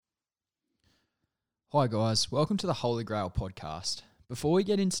Hi guys, welcome to the Holy Grail podcast. Before we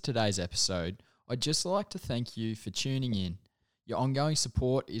get into today's episode, I'd just like to thank you for tuning in. Your ongoing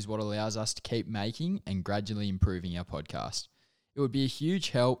support is what allows us to keep making and gradually improving our podcast. It would be a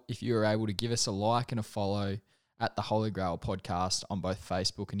huge help if you were able to give us a like and a follow at the Holy Grail podcast on both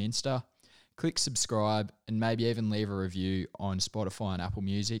Facebook and Insta. Click subscribe and maybe even leave a review on Spotify and Apple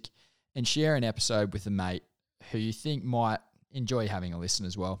Music, and share an episode with a mate who you think might enjoy having a listen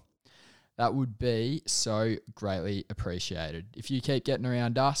as well. That would be so greatly appreciated. If you keep getting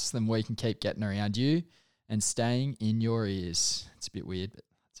around us, then we can keep getting around you and staying in your ears. It's a bit weird, but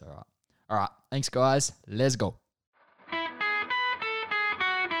it's all right. All right, thanks guys. Let's go.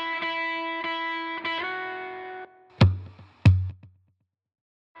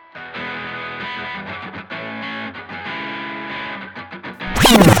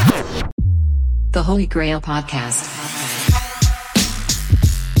 The Holy Grail Podcast.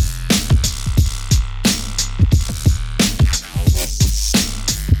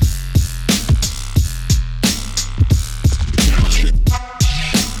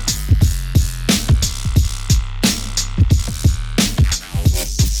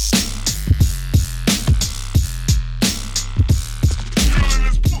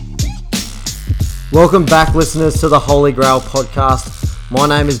 Welcome back, listeners, to the Holy Grail Podcast. My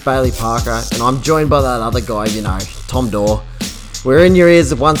name is Bailey Parker, and I'm joined by that other guy, Tom Dorr. We're in your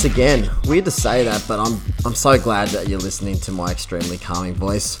ears once again. Weird to say that, but I'm so glad that you're listening to my extremely calming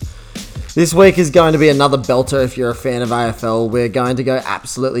voice. This week is going to be another belter if you're a fan of AFL. We're going to go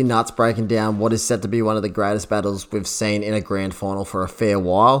absolutely nuts breaking down what is set to be one of the greatest battles we've seen in a grand final for a fair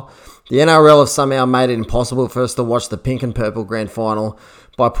while. The NRL have somehow made it impossible for us to watch the pink and purple grand final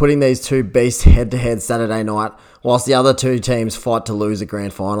by putting these two beasts head-to-head Saturday night, whilst the other two teams fight to lose a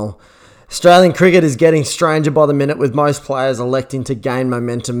grand final. Australian cricket is getting stranger by the minute, with most players electing to gain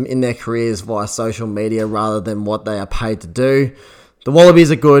momentum in their careers via social media rather than what they are paid to do. The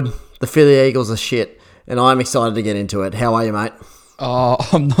Wallabies are good, the Philly Eagles are shit, and I'm excited to get into it. How are you, mate? Oh,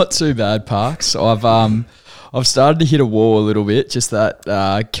 I'm not too bad, Parks. I've started to hit a wall a little bit, just that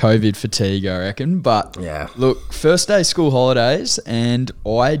COVID fatigue, I reckon. But yeah, look, first day school holidays, and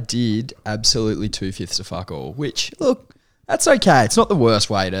I did absolutely 2/5 of fuck all. Which, look, that's okay. It's not the worst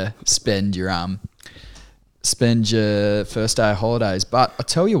way to spend your first day of holidays. But I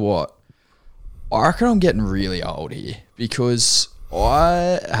tell you what, I reckon I'm getting really old here because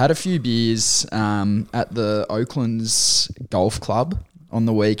I had a few beers at the Oaklands Golf Club on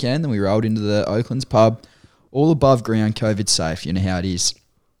the weekend, and we rolled into the Oaklands pub. All above ground, COVID safe. You know how it is.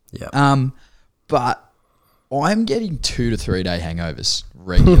 Yeah. But I'm getting 2 to 3 day hangovers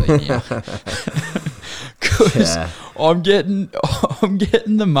regularly now. Because I'm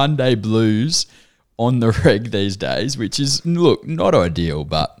getting the Monday blues on the reg these days, which is, look, not ideal,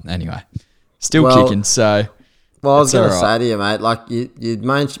 but anyway, still kicking. So, well, I was going to say to you, mate, like you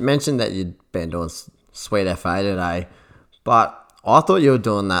mentioned that you'd been doing Sweet FA today, but I thought you were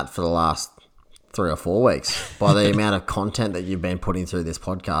doing that for the last 3 or 4 weeks by the amount of content that you've been putting through this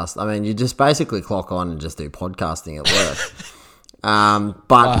podcast. I mean, you just basically clock on and just do podcasting at work.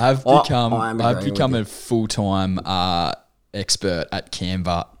 But I've become a full-time expert at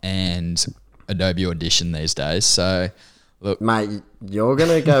Canva and Adobe Audition these days. So, look, mate, you're going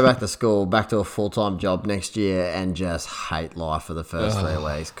to go back to school, back to a full-time job next year and just hate life for the first 3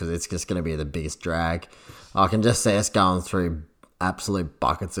 weeks because it's just going to be the biggest drag. I can just see us going through absolute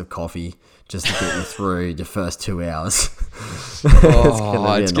buckets of coffee just to get you through your first 2 hours.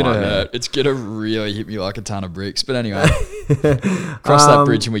 It's gonna hurt. It's gonna really hit me like a ton of bricks. But anyway, cross that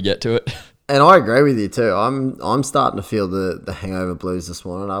bridge when we get to it. And I agree with you too. I'm starting to feel the hangover blues this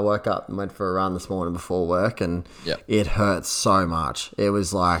morning. I woke up and went for a run this morning before work, and It hurt so much. It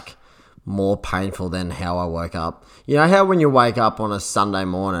was like more painful than how I woke up. You know how when you wake up on a Sunday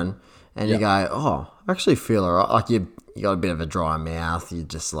morning and you go, oh, I actually feel alright. Like you got a bit of a dry mouth. You're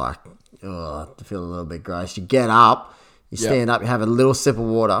just like, oh, I feel a little bit gross. You get up, you stand up, you have a little sip of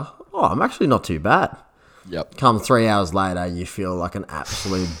water. Oh, I'm actually not too bad. Yep. Come 3 hours later, you feel like an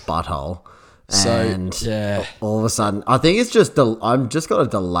absolute butthole. And all of a sudden, I think it's just I'm just got a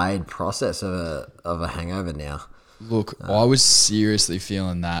delayed process of a hangover now. Look, I was seriously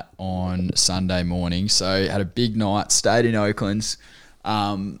feeling that on Sunday morning. So had a big night, stayed in Oaklands,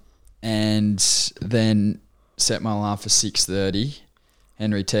 and then set my alarm for 6:30.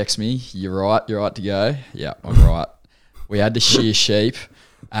 Henry texts me, you're right to go. Yeah, I'm right. We had to shear sheep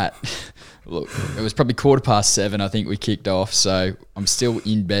at, look, it was probably 7:15, I think we kicked off. So I'm still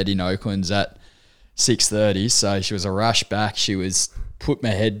in bed in Oaklands at 6:30. So she was a rush back. She was put my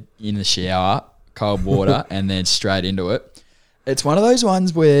head in the shower, cold water, and then straight into it. It's one of those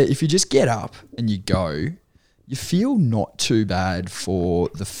ones where if you just get up and you go, you feel not too bad for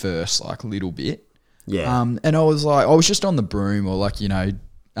the first like little bit. Yeah. And I was just on the broom or like, doing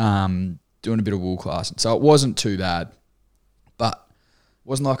a bit of wool class. And so it wasn't too bad, but it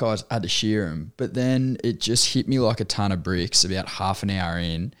wasn't like I had to shear them. But then it just hit me like a ton of bricks about half an hour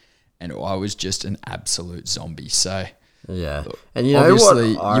in, and I was just an absolute zombie. So yeah. look, And you know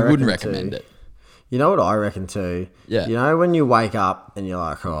obviously what you wouldn't recommend it. You know what I reckon too? Yeah. You know when you wake up and you're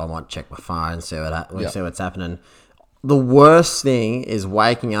like, I might check my phone, see what's happening. The worst thing is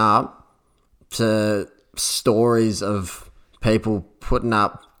waking up to stories of people putting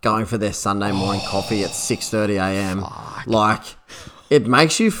up going for their Sunday morning coffee at 6:30 a.m. Like, it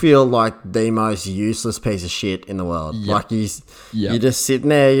makes you feel like the most useless piece of shit in the world. Yep. Like you're just sitting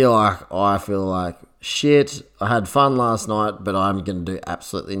there, you're like, I feel like shit. I had fun last night, but I'm going to do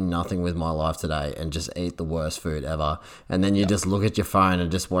absolutely nothing with my life today and just eat the worst food ever. And then you just look at your phone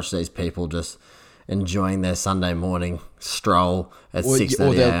and just watch these people just enjoying their Sunday morning stroll at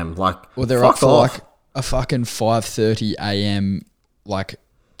 6:30 a.m. Like, or they're up for like a fucking 5:30 a.m. like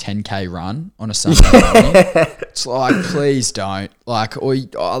 10K run on a Sunday morning. It's like, please don't. Like,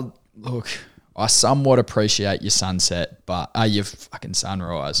 look, I somewhat appreciate your sunset, but your fucking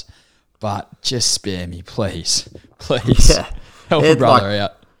sunrise, but just spare me, please. Please. Yeah. Help a brother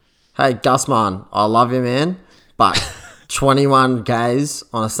out. Hey, Gus, man, I love you, man, but 21 Ks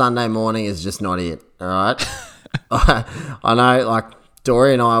on a Sunday morning is just not it, all right? I know, like,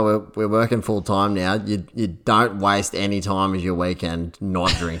 Dory and I, we're working full time now. You don't waste any time of your weekend not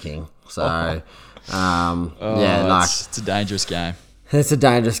drinking. So, it's a dangerous game. It's a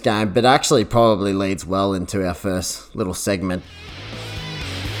dangerous game, but actually probably leads well into our first little segment.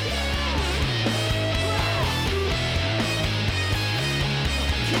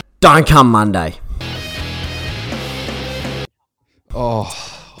 Don't come Monday. So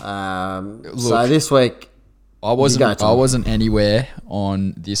this week I wasn't anywhere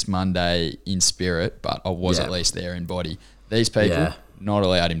on this Monday in spirit, but I was at least there in body. These people not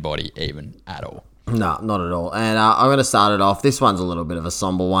allowed in body even at all. No, not at all. And I'm going to start it off. This one's a little bit of a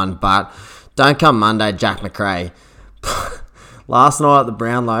somber one, but don't come Monday, Jack McRae. Last night at the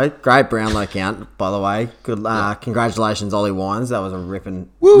Brownlow, great Brownlow count, by the way. Good, congratulations, Ollie Wines. That was a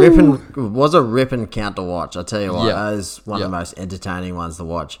ripping count to watch. I tell you what, that is one of the most entertaining ones to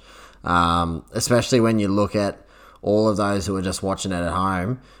watch. Especially when you look at all of those who are just watching it at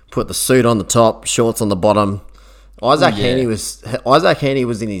home. Put the suit on the top, shorts on the bottom. Isaac Heaney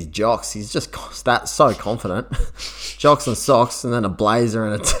was in his jocks. He's just so confident. Jocks and socks, and then a blazer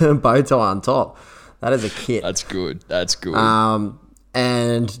and a bow tie on top. That is a kit. That's good. And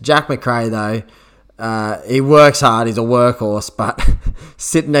Jack McRae, though, he works hard. He's a workhorse, but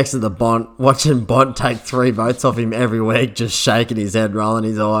sitting next to the Bont, watching Bont take 3 votes off him every week, just shaking his head, rolling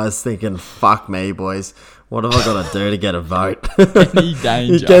his eyes, thinking, fuck me, boys. What have I got to do to get a vote? Any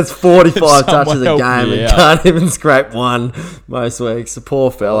danger. He gets 45 touches a game and can't even scrape one most weeks. The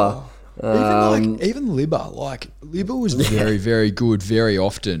poor fella. Even Libba. Like, Libba was very, very good very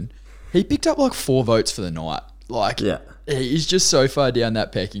often. He picked up like 4 votes for the night. Like, he's just so far down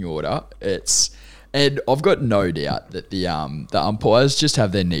that pecking order. And I've got no doubt that the umpires just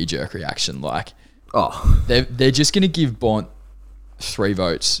have their knee-jerk reaction. Like, they're just going to give Bont 3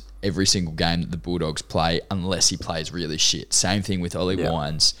 votes every single game that the Bulldogs play unless he plays really shit. Same thing with Ollie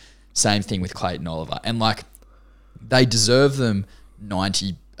Wines. Same thing with Clayton Oliver. And, like, they deserve them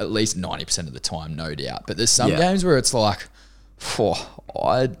at least 90% of the time, no doubt. But there's some games where it's like,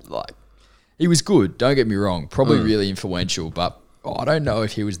 he was good, don't get me wrong. Probably really influential, but I don't know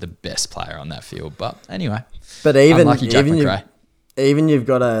if he was the best player on that field. But anyway, unlucky Jack McRae. Even you've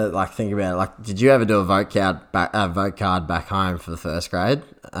got to like think about it. Like, did you ever do a vote card back home for the first grade?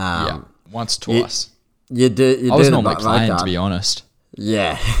 Once, twice. You do. I was normally playing, to be honest.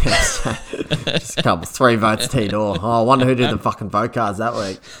 Yeah, just a couple, 3 votes T-door. Oh, I wonder who did the fucking vote cards that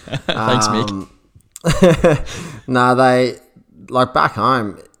week. Thanks, Mick. No, they like back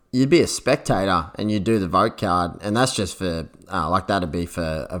home. You'd be a spectator and you'd do the vote card, and that's just for that'd be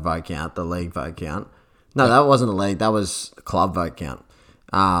for a vote count, the league vote count. No, that wasn't a league. That was a club vote count.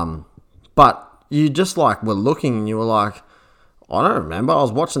 But you just like were looking and you were like, I don't remember. I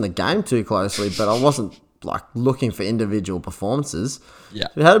was watching the game too closely, but I wasn't like looking for individual performances. Yeah.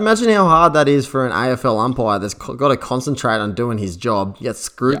 Imagine how hard that is for an AFL umpire that's got to concentrate on doing his job, gets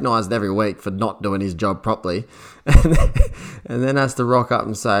scrutinised every week for not doing his job properly, and then has to rock up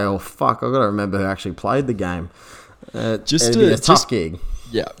and say, oh, fuck, I've got to remember who actually played the game. It'd be a tough gig.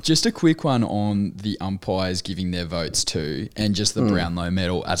 Yeah, just a quick one on the umpires giving their votes too, and just the Brownlow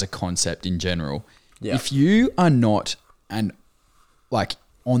medal as a concept in general. Yeah. If you are not, and like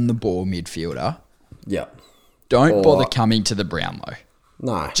on the ball midfielder, Yeah. don't bother coming to the Brownlow.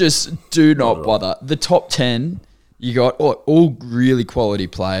 No. Just do not bother. The top 10, you got all really quality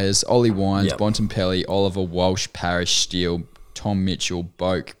players. Ollie Wines, Bontempelli, Oliver Walsh, Parrish, Steele, Tom Mitchell,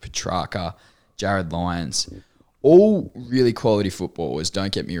 Boak, Petrarca, Jared Lyons. All really quality footballers,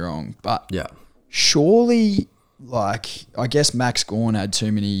 don't get me wrong. But surely, like, I guess Max Gawn had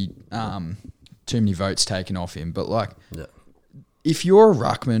too many votes taken off him. But, like, if you're a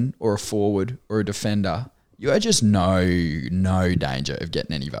ruckman or a forward or a defender, you are just no danger of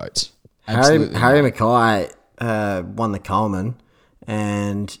getting any votes. Absolutely. Harry Mackay won the Coleman,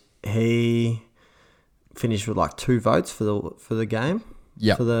 and he finished with like 2 votes for the game.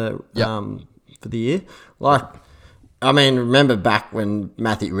 Yeah. For the year. Like, I mean, remember back when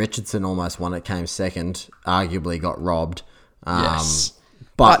Matthew Richardson almost won it, came second, arguably got robbed. Yes.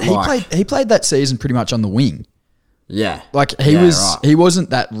 But he played that season pretty much on the wing. Yeah. Like he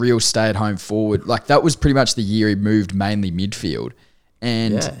wasn't that real stay-at-home forward. Like that was pretty much the year he moved mainly midfield.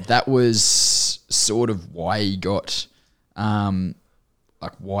 And that was sort of why he got votes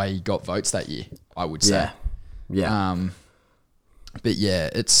that year, I would say. Yeah. But yeah,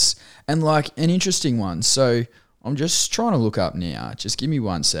 it's and like an interesting one. So I'm just trying to look up now. Just give me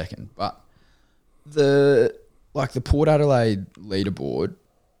 1 second. But the Port Adelaide leaderboard,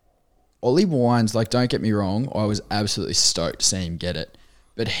 Ollie Wines, like, don't get me wrong, I was absolutely stoked to see him get it.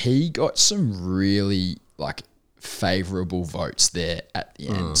 But he got some really, like, favourable votes there at the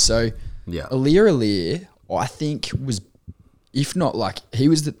end. So, Aliir, I think, was, if not, like, he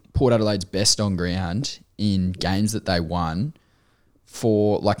was the Port Adelaide's best on ground in games that they won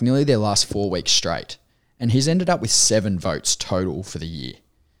for, like, nearly their last 4 weeks straight. And he's ended up with 7 votes total for the year.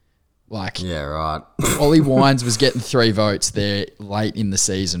 Like, yeah, right. Ollie Wines was getting 3 votes there late in the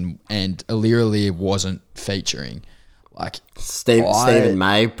season, and Aliir wasn't featuring. Like Stephen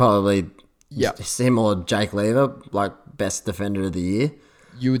May, probably him or Jake Lever, like best defender of the year.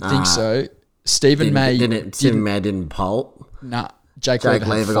 You would think so. Stephen May didn't poll. Nah, Jake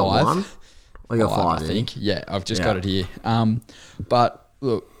Lever got 5. Got 1. We got 5, I think. Yeah, I've just got it here. But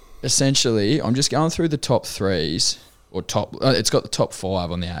look, essentially, I'm just going through the top 3s. Or it's got the top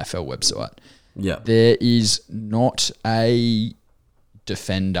 5 on the AFL website. Yeah. There is not a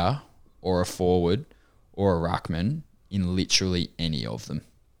defender or a forward or a ruckman in literally any of them.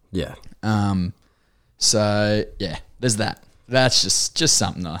 Yeah. So yeah, there's that. That's just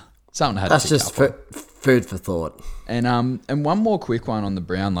something I had to pick up on. That's just food for thought. And one more quick one on the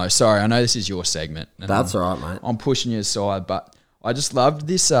Brownlow. Sorry, I know this is your segment. That's all right, mate. I'm pushing you aside, but I just loved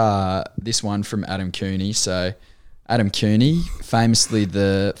this one from Adam Cooney. So Adam Cooney, famously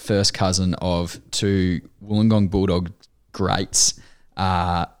the first cousin of 2 Wollongong Bulldog greats,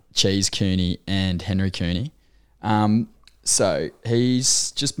 Cheese Cooney and Henry Cooney. So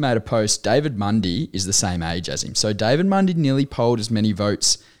he's just made a post. David Mundy is the same age as him. So David Mundy nearly polled as many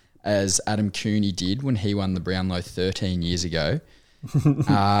votes as Adam Cooney did when he won the Brownlow 13 years ago.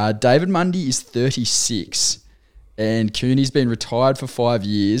 David Mundy is 36 and Cooney's been retired for 5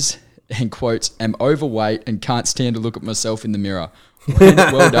 years and quotes, "am overweight and can't stand to look at myself in the mirror."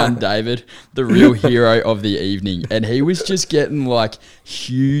 Well done, David, the real hero of the evening. And he was just getting like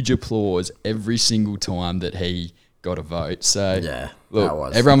huge applause every single time that he got a vote. So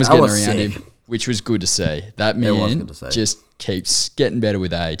look, everyone was getting around him, which was good to see. That man just keeps getting better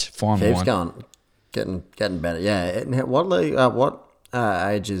with age. Keeps going, getting better. Yeah. And what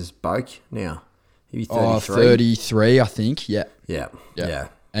age is Boak now? He'd be 33. 33, I think. Yeah.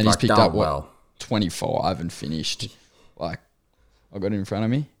 And he's like picked up 25 and finished like, I got it in front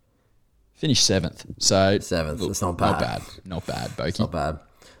of me. Finished 7th. So 7th. It's not bad. Not bad, Boki. Not bad.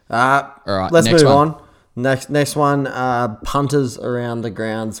 All right. Let's move on. Next one. Punters around the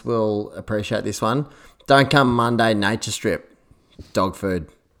grounds will appreciate this one. Don't come Monday. Nature strip. Dog food.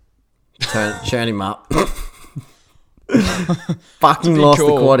 Churn him up. Fucking lost the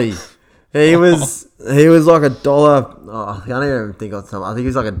quaddie. He was like $1. Oh, I can't even think of something. I think he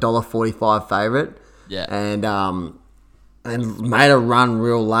was like $1.45 favourite. Yeah. And made a run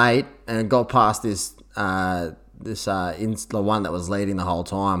real late and got past the one that was leading the whole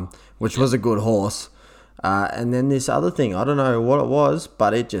time, which was a good horse. And then this other thing, I don't know what it was,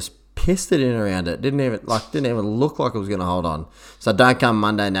 but it just pissed it in around it. Didn't even look like it was going to hold on. So don't come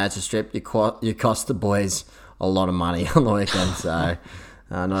Monday Nature Strip. You cost the boys a lot of money on the weekend. So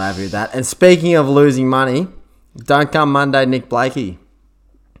not happy with that. And speaking of losing money, don't come Monday Nick Blakey.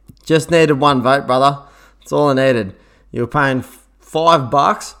 Just needed 1 vote, brother. That's all I needed. You were paying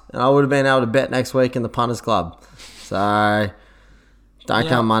 $5 and I would have been able to bet next week in the Punters Club. So don't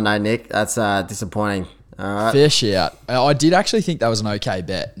come Monday, Nick. That's disappointing. All right. Fair shout. I did actually think that was an okay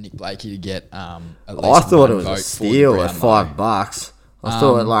bet, Nick Blakey to get at least I thought one it was vote a for the steal at Brownlow. $5. I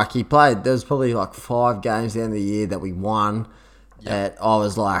thought like he played. There was probably like 5 games at the end of the year that we won. That I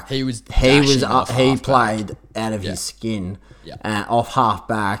was like, He he half-back. played out of his skin, off half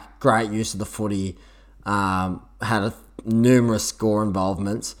back. Great use of the footy. Had numerous score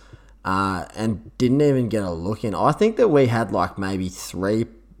involvements, and didn't even get a look in. I think that we had like maybe 4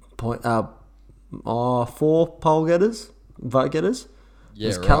 vote getters. Yeah, It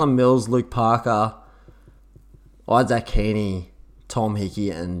was right. Callum Mills, Luke Parker, Isaac Heaney, Tom Hickey,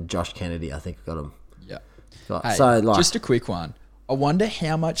 and Josh Kennedy. I think got him. Yeah. Right, Hey, just a quick one. I wonder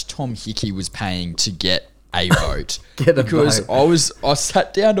how much Tom Hickey was paying to get a vote. Because I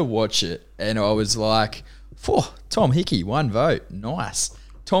sat down to watch it and I was like, Tom Hickey, 1 vote. Nice.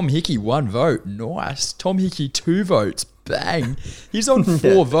 Tom Hickey, 1 vote. Nice. Tom Hickey, 2 votes. Bang. He's on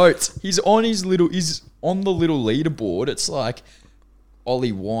 4 votes. He's on the little leaderboard. It's like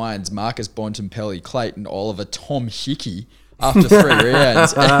Ollie Wines, Marcus Bontempelli, Clayton Oliver, Tom Hickey after 3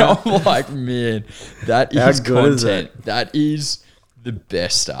 rounds. And I'm like, man, that is content. That is the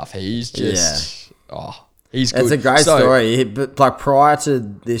best stuff. He's just, he's good. It's a great story. But like prior to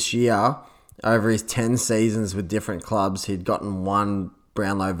this year, over his 10 seasons with different clubs, he'd gotten 1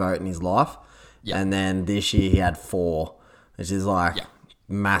 Brownlow vote in his life. Yeah. And then this year he had 4, which is like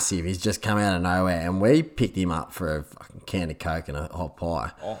massive. He's just come out of nowhere. And we picked him up for a fucking can of Coke and a hot pie.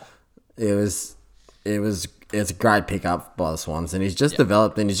 Oh. It's a great pickup by the Swans. And he's just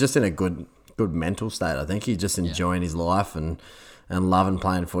developed and he's just in a good mental state. I think he's just enjoying his life and loving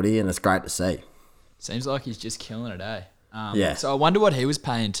playing footy. And it's great to see. Seems like he's just killing it, eh? So I wonder what he was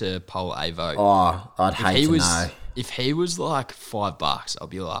paying to poll a vote. Oh, I'd hate to know. If he was like $5, I'd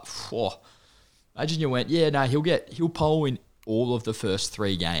be like, imagine you went, he'll poll in all of the first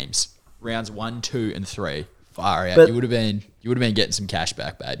 3 games, rounds 1, 2, and 3. Far out. You would have been getting some cash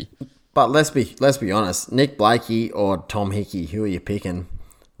back, baby. But let's be honest. Nick Blakey or Tom Hickey, who are you picking?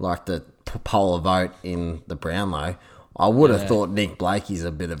 Like the poll a vote in the Brownlow. I would have thought Nick Blakey's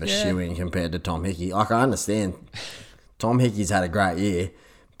a bit of a shoo-in compared to Tom Hickey. Like, I understand Tom Hickey's had a great year,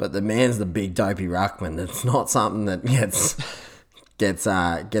 but the man's the big dopey ruckman. It's not something that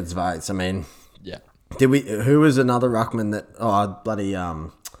gets votes. I mean, who was another ruckman that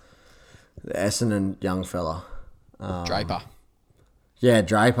the Essendon young fella? Draper. Yeah,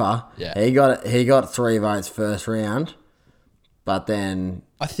 Draper. Yeah. He got 3 votes first round, but then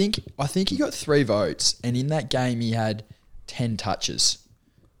I think he got 3 votes, and in that game he had 10 touches,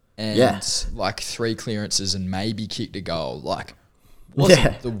 and like 3 clearances, and maybe kicked a goal. Like,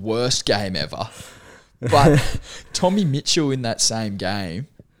 wasn't the worst game ever. But Tommy Mitchell in that same game,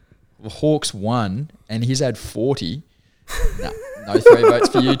 the Hawks won, and he's had 40. No 3 votes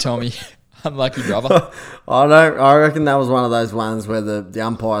for you, Tommy. Unlucky brother. I reckon that was one of those ones where the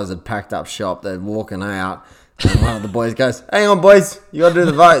umpires had packed up shop. They're walking out, and one of the boys goes, "Hang on, boys, you got to do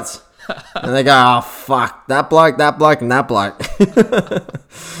the votes." And they go, "Oh fuck, that bloke, and that bloke."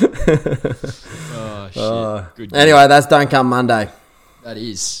 Oh shit! Good. Anyway, that's Don't Come Monday. That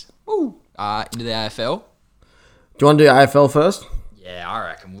is. Woo. Into the AFL. Do you want to do AFL first? Yeah, I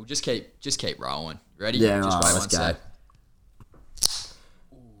reckon we'll just keep rolling. Ready? Yeah, just right, wait let's one go. sec.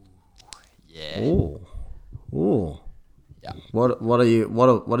 Yeah. Ooh. Yeah.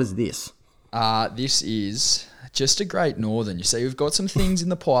 What is this? This is just a Great Northern. You see, we've got some things in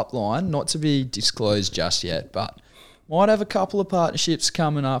the pipeline, not to be disclosed just yet, but might have a couple of partnerships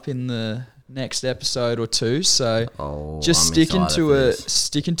coming up in the next episode or 2. So just sticking to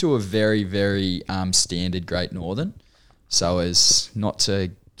a very, very standard Great Northern, so as not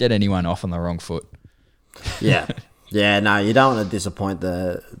to get anyone off on the wrong foot. Yeah. No, you don't want to disappoint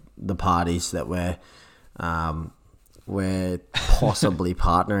the parties that we're possibly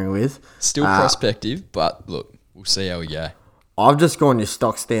partnering with. Still prospective, but look, we'll see how we go. I've just gone your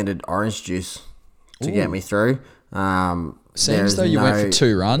stock standard orange juice to get me through. Seems though you went for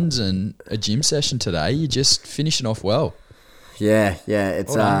 2 runs and a gym session today. You're just finishing off well. Yeah.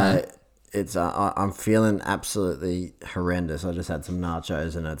 It's I'm feeling absolutely horrendous. I just had some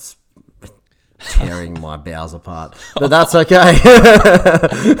nachos and it's tearing my bowels apart, but that's okay.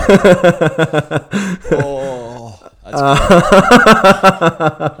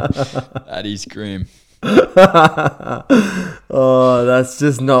 That is grim. Oh, that's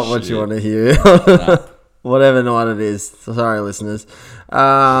just not what you want to hear. Whatever night it is. Sorry, listeners.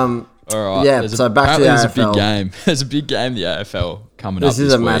 All right. Yeah. So back to the AFL. There's a big game. There's a big game. The AFL coming up. This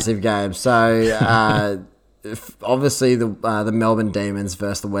is a massive game. So. Obviously, the Melbourne Demons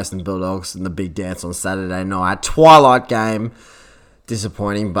versus the Western Bulldogs in the big dance on Saturday night. Twilight game.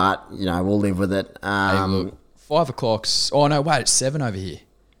 disappointing, but we'll live with it. Hey, look, 5 o'clock's. Oh no, wait, it's 7 over here.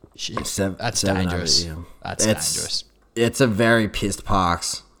 Shit, that's dangerous. That's dangerous. It's a very pissed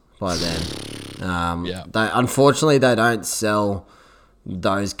Parks by then. Yeah. Unfortunately, they don't sell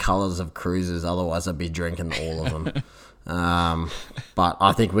those colours of cruisers. Otherwise, I'd be drinking all of them. But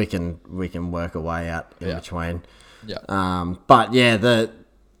I think we can work a way out in between. Yeah. But yeah,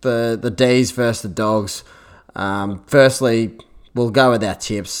 the D's versus the Dogs. Firstly, we'll go with our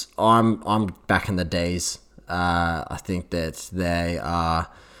tips. I'm backing the D's. I think that they are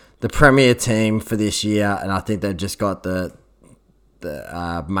the premier team for this year, and I think they've just got the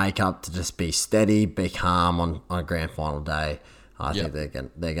makeup to just be steady, be calm on a grand final day. I think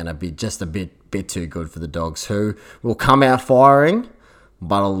they're going to be just a bit too good for the Dogs, who will come out firing,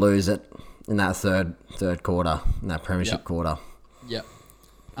 but will lose it in that third quarter, in that premiership quarter. Yep.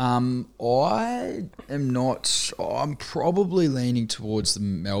 I am not. I'm probably leaning towards the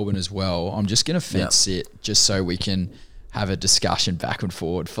Melbourne as well. I'm just going to fence sit just so we can have a discussion back and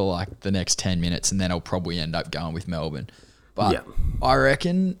forward for like the next 10 minutes, and then I'll probably end up going with Melbourne. But I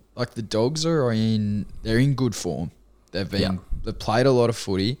reckon like the Dogs they're in good form. They've played a lot of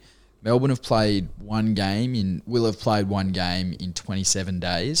footy. Melbourne will have played one game in 27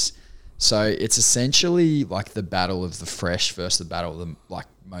 days. So it's essentially like the battle of the fresh versus the battle of the like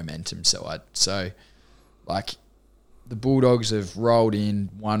momentum side. So like the Bulldogs have rolled in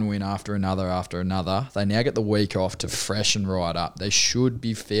one win after another. They now get the week off to freshen right up. They should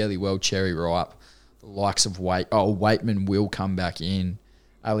be fairly well cherry ripe. The likes of Waitman will come back in.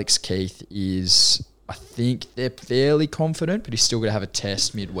 Alex Keith is, I think they're fairly confident, but he's still going to have a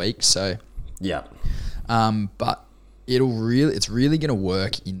test midweek. So but it's really going to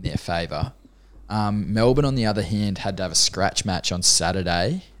work in their favour. Melbourne, on the other hand, had to have a scratch match on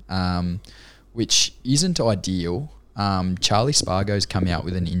Saturday, which isn't ideal. Charlie Spargo's come out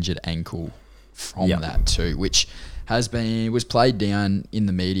with an injured ankle from that too, which was played down in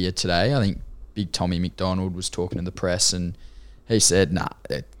the media today. I think Big Tommy McDonald was talking to the press, and he said,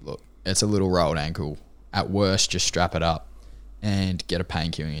 look, it's a little rolled ankle. At worst, just strap it up and get a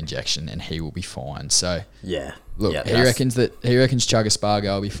painkilling injection, and he will be fine. So he reckons Chugga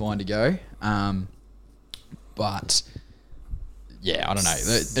Spargo will be fine to go. But yeah, I don't know.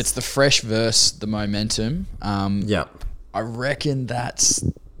 It's the fresh versus the momentum. I reckon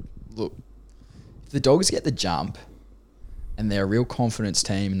look, if the Dogs get the jump and they're a real confidence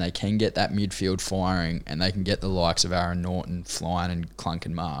team and they can get that midfield firing and they can get the likes of Aaron Norton flying and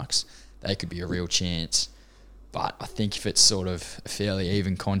clunking marks, they could be a real chance. But I think if it's sort of a fairly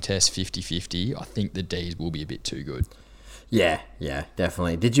even contest, 50-50, I think the D's will be a bit too good. Yeah,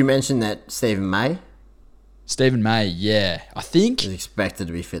 definitely. Did you mention that Stephen May? Stephen May, yeah. I think... He's expected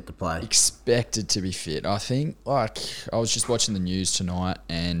to be fit to play. Expected to be fit. I think, I was just watching the news tonight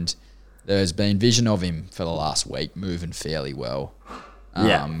and there's been vision of him for the last week moving fairly well.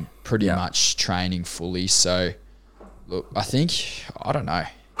 Pretty much training fully. So, look, I think, I don't know,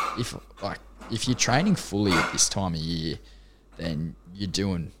 if you're training fully at this time of year, then you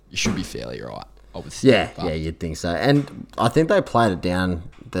should be fairly right, I would think. Yeah, you'd think so. And I think they played it down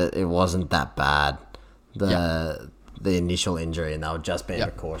that it wasn't that bad, the initial injury, and they were just being a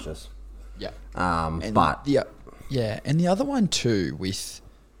bit cautious. Yeah. And the other one too, with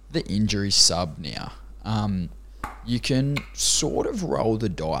the injury sub now, you can sort of roll the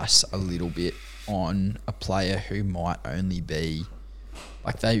dice a little bit on a player who might only be,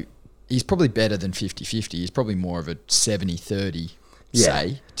 he's probably better than 50-50. He's probably more of a 70-30,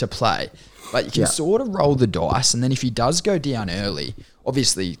 to play. But you can sort of roll the dice, and then if he does go down early,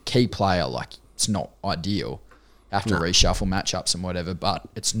 obviously key player, it's not ideal. Have to reshuffle matchups and whatever, but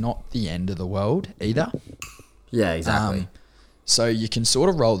it's not the end of the world either. Yeah, exactly. So you can sort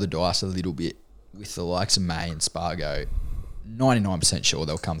of roll the dice a little bit with the likes of May and Spargo. 99% sure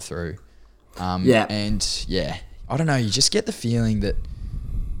they'll come through. And I don't know, you just get the feeling that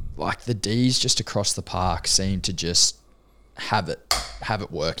the D's just across the park seem to just have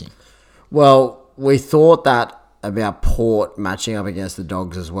it working. Well, we thought that about Port matching up against the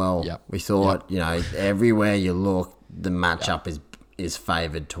Dogs as well. Yep. We thought, everywhere you look, the matchup is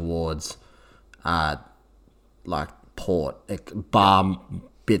favoured towards Port, bar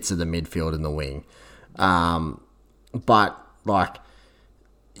bits of the midfield and the wing. But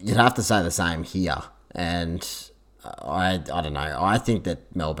you'd have to say the same here. And I don't know. I think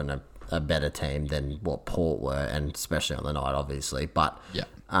that Melbourne are a better team than what Port were, and especially on the night, obviously. But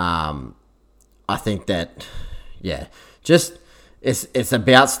I think that just it's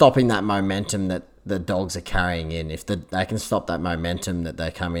about stopping that momentum that the Dogs are carrying in. If they can stop that momentum that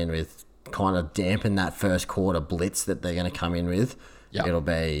they come in with kind of dampen that first quarter blitz that they're going to come in with, it'll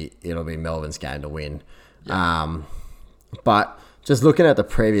be Melbourne's game to win. But just looking at the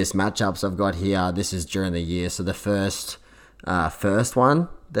previous matchups I've got here, this is during the year. So the first one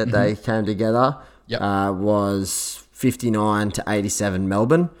that they came together was 59 to 87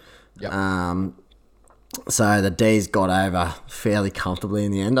 Melbourne. So the D's got over fairly comfortably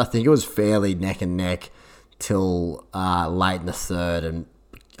in the end. I think it was fairly neck and neck till late in the third, and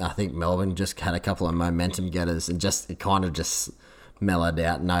I think Melbourne just had a couple of momentum getters and it kind of just mellowed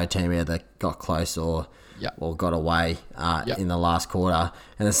out. No team either got close or got away in the last quarter.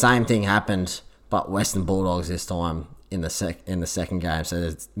 And the same thing happened, but Western Bulldogs this time in the second game.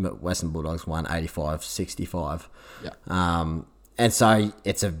 So Western Bulldogs won 85-65. And so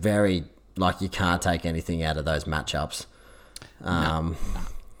it's a very, you can't take anything out of those matchups.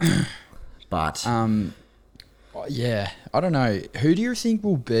 But yeah, I don't know. Who do you think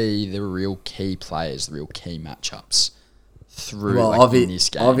will be the real key players, the real key matchups through in this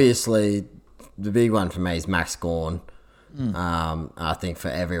game? Obviously, the big one for me is Max Gawn. I think for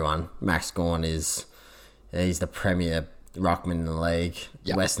everyone, Max Gawn he's the premier ruckman in the league.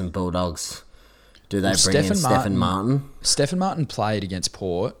 Western Bulldogs, do they bring in Stephen Martin? Stephen Martin played against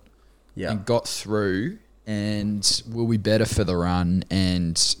Port and got through and will be better for the run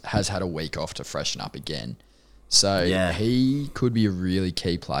and has had a week off to freshen up again. So he could be a really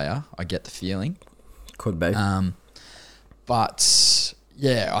key player. I get the feeling. Could be. But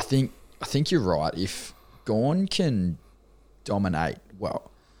yeah, I think you're right. If Gawn can dominate,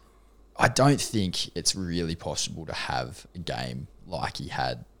 well, I don't think it's really possible to have a game like he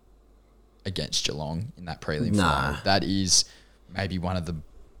had against Geelong in that prelim final. That is maybe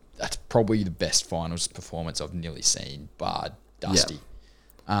that's probably the best finals performance I've nearly seen, bar Dusty,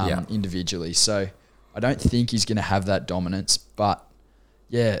 individually. So I don't think he's going to have that dominance, but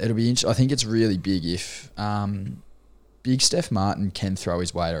yeah, it'll be interesting. I think it's really big if Big Steph Martin can throw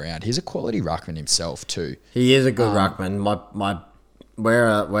his weight around. He's a quality ruckman himself too. He is a good ruckman.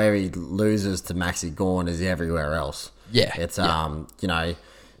 Where he loses to Maxi Gawn is everywhere else. Yeah. It's,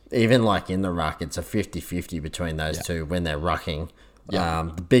 even in the ruck, it's a 50-50 between those two when they're rucking.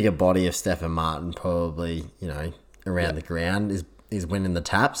 The bigger body of Stephen Martin probably, around the ground is winning the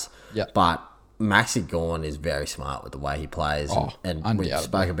taps. But Maxi Gawn is very smart with the way he plays. And we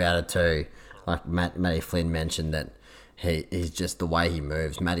spoke about it too. Like Matty Flynn mentioned that he's just the way he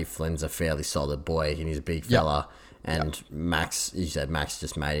moves. Matty Flynn's a fairly solid boy and he's a big fella. And Max, you said Max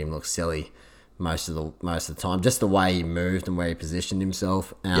just made him look silly most of the time. Just the way he moved and where he positioned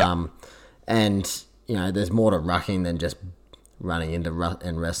himself. And there's more to rucking than just running into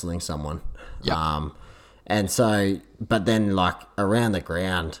and wrestling someone. And so, but then around the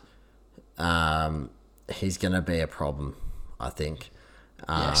ground, he's going to be a problem, I think.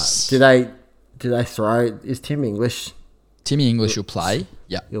 Yes. Do they throw? Is Tim English? Timmy English will play.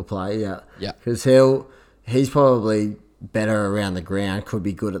 Yeah, he'll play. Yeah. Because he's probably better around the ground. Could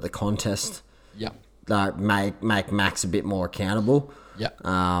be good at the contest. Make Max a bit more accountable.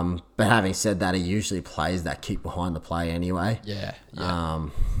 But having said that, he usually plays that kick behind the play anyway. I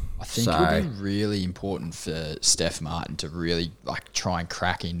think it'll be really important for Steph Martin to really try and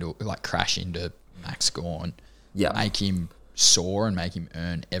crash into Max Gawn. Make him soar and make him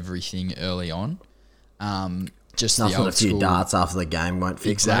earn everything early on. Just nothing the old a few school darts after the game won't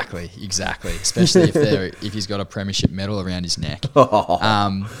fix. Exactly. Especially if he's got a premiership medal around his neck.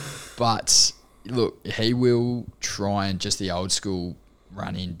 But look, he will try and just the old school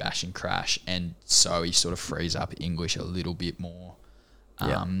run in, bash and crash, and so he sort of frees up English a little bit more,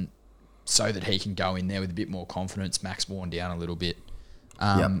 so that he can go in there with a bit more confidence. Max worn down a little bit.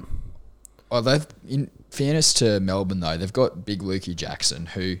 Well, in fairness to Melbourne though, they've got big Lukey Jackson,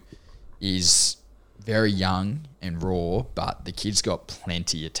 who is very young and raw, but the kid's got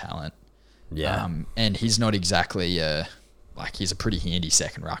plenty of talent. And he's not exactly he's a pretty handy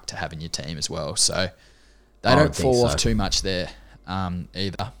second ruck to have in your team as well. So they don't fall off too much there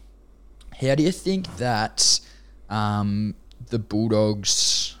either. How do you think that the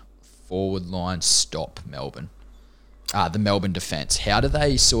Bulldogs forward line stop Melbourne? The Melbourne defence. How do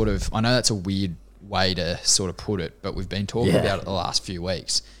they sort of... I know that's a weird way to sort of put it, but we've been talking about it the last few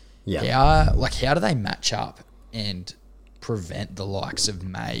weeks. How do they match up and prevent the likes of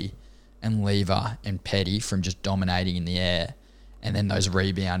May and Lever and Petty from just dominating in the air, and then those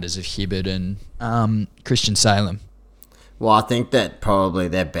rebounders of Hibbert and Christian Salem? Well, I think that probably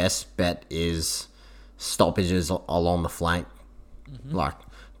their best bet is stoppages along the flank.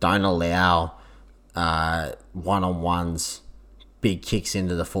 Don't allow one-on-ones, big kicks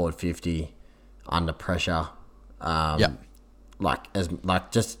into the forward 50 under pressure.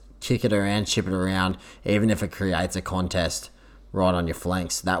 Just kick it around, chip it around, even if it creates a contest right on your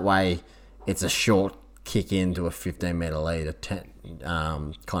flanks. That way, it's a short kick into a 15-metre lead, a 10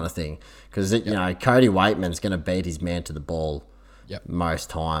 kind of thing. Because, you know, Cody Waitman's going to beat his man to the ball most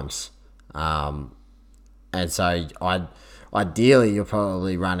times. And so, ideally, you're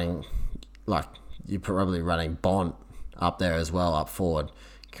probably running Bont up there as well, up forward,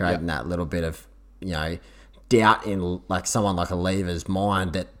 creating that little bit of, you know, doubt in like someone like a Lever's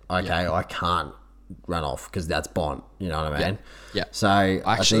mind that, okay, I can't run off because that's Bont, you know what I mean? Yeah. So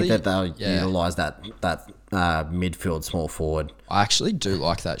I think that they'll utilise that midfield small forward. I actually do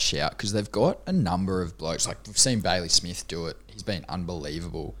like that shout because they've got a number of blokes. Like we've seen Bailey Smith do it. He's been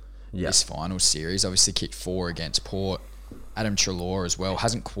unbelievable this final series. Obviously kicked 4 against Port. Adam Treloar as well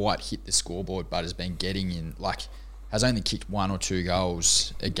hasn't quite hit the scoreboard, but has been getting in. Like has only kicked 1 or 2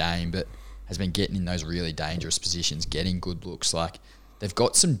 goals a game, but has been getting in those really dangerous positions, getting good looks. Like they've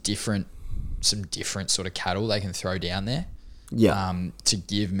got some different sort of cattle they can throw down there. Yeah. To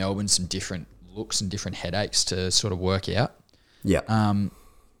give Melbourne some different looks and different headaches to sort of work out. Yeah.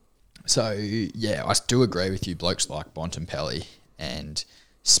 So yeah, I do agree with you. Blokes like Bontempelli and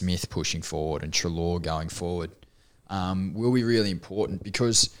Smith pushing forward and Treloar going forward will be really important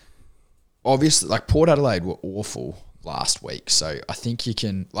because obviously, like Port Adelaide were awful last week. So I think you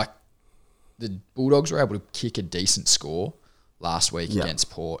can like the Bulldogs were able to kick a decent score last week against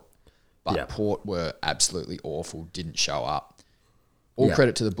Port, but Port were absolutely awful. Didn't show up. All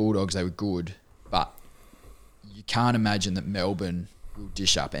credit to the Bulldogs; they were good, but you can't imagine that Melbourne will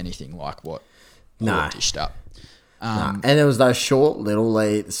dish up anything like what Port dished up. And there was those short little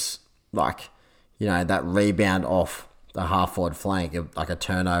leads, like, you know, that rebound off the half-forward flank, like a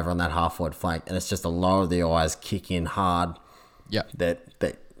turnover on that half-forward flank, and it's just a low of the eyes kick in hard. Yeah, that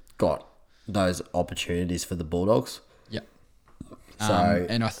got those opportunities for the Bulldogs. Yeah. So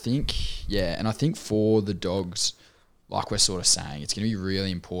and I think for the Dogs, like we're sort of saying, it's going to be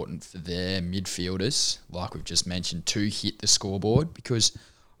really important for their midfielders, like we've just mentioned, to hit the scoreboard because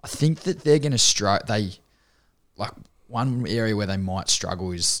I think that they're going to struggle. Like one area where they might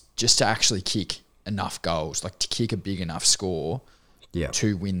struggle is just to actually kick enough goals, like to kick a big enough score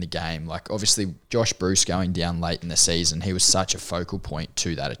to win the game. Like obviously Josh Bruce going down late in the season, he was such a focal point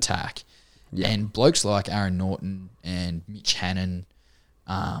to that attack. Yeah. And blokes like Aaron Norton and Mitch Hannon,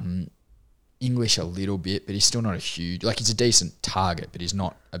 English a little bit, but he's still not a huge, like he's a decent target, but he's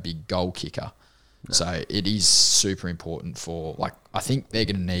not a big goal kicker. No. So it is super important for, like, I think they're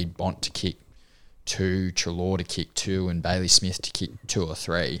going to need Bont to kick 2, Treloar to kick 2, and Bailey Smith to kick 2 or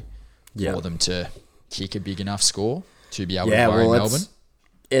 3 for them to kick a big enough score to be able to worry Melbourne.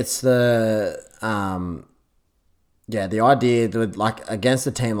 It's the the idea that, like, against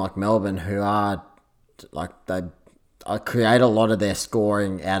a team like Melbourne who are, like, they create a lot of their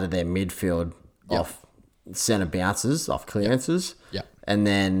scoring out of their midfield off centre bounces, off clearances. Yep. And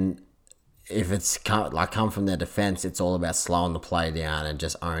then if it's come from their defence, it's all about slowing the play down and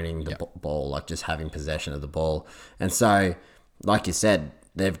just owning the ball, like just having possession of the ball. And so, like you said,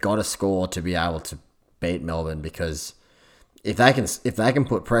 they've got to score to be able to beat Melbourne because if they can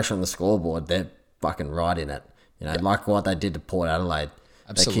put pressure on the scoreboard, they're fucking right in it. You know, like what they did to Port Adelaide.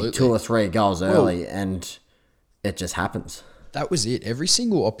 Absolutely. They kicked 2 or 3 goals early and it just happens. That was it. Every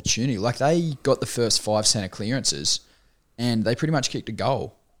single opportunity. Like they got the first 5 centre clearances and they pretty much kicked a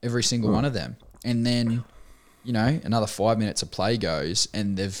goal, every single one of them. And then, you know, another 5 minutes of play goes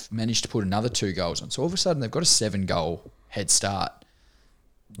and they've managed to put another 2 goals on. So all of a sudden they've got a 7-goal head start.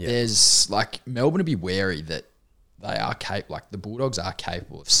 Yeah. There's, like, Melbourne to be wary that they are the Bulldogs are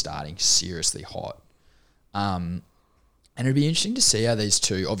capable of starting seriously hot. And it'd be interesting to see how these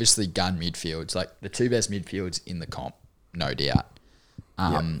two, obviously gun midfields, like the 2 best midfields in the comp, no doubt.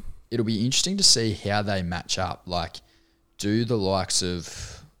 It'll be interesting to see how they match up. Like, do the likes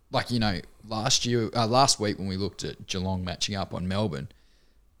of, like, you know, last week when we looked at Geelong matching up on Melbourne,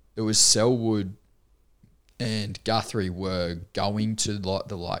 it was Selwood and Guthrie were going to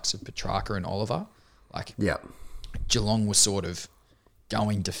the likes of Petrarca and Oliver. Like, Geelong was sort of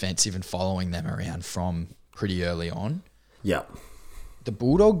going defensive and following them around from pretty early on. Yeah. The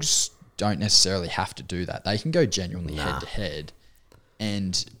Bulldogs don't necessarily have to do that. They can go genuinely head-to-head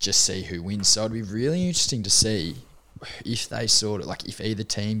and just see who wins. So it'd be really interesting to see if they sort of, like, if either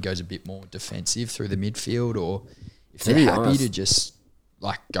team goes a bit more defensive through the midfield or if they're happy to just,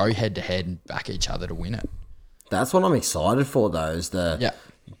 like, go head-to-head and back each other to win it. That's what I'm excited for, though, is the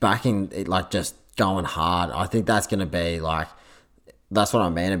backing, like, just going hard. I think that's going to be, like, that's what I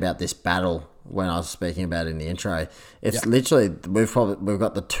mean about this battle when I was speaking about it in the intro. It's literally, we've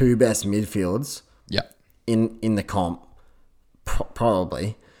got the 2 best midfields in the comp,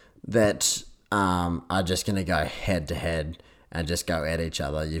 probably, that are just going to go head to head and just go at each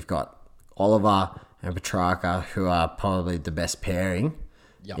other. You've got Oliver and Petrarca, who are probably the best pairing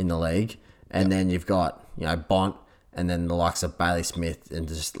in the league. And then you've got, Bont and then the likes of Bailey Smith and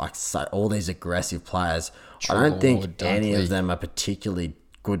just all these aggressive players. I don't think any of them are particularly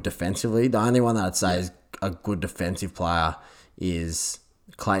good defensively. The only one that I'd say is a good defensive player is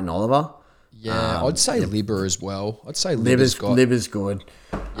Clayton Oliver. Yeah, I'd say Libba as well. I'd say Libba's good.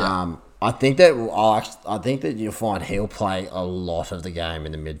 Yeah. I think that you'll find he'll play a lot of the game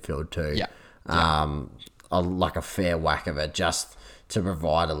in the midfield too. Yeah. Like a fair whack of it, just to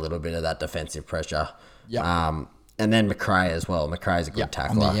provide a little bit of that defensive pressure. Yeah. And then McRae as well. McRae's a good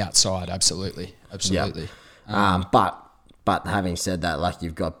tackler on the outside. Absolutely. Yeah. But having said that,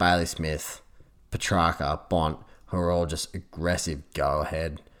 you've got Bailey Smith, Petrarca, Bont, who are all just aggressive go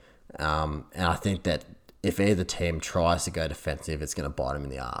ahead. And I think that if either team tries to go defensive, it's going to bite them in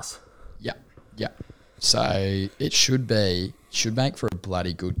the arse. Yeah. So it should make for a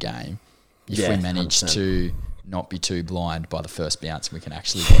bloody good game if we manage 100%. To not be too blind by the first bounce and we can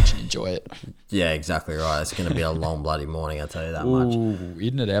actually watch and enjoy it. Yeah, exactly right. It's going to be a long bloody morning, I'll tell you that much.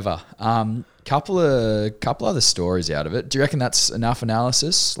 Isn't it ever? Couple other stories out of it. Do you reckon that's enough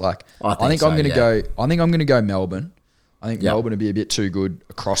analysis? I think I'm going to go Melbourne. I think Melbourne would be a bit too good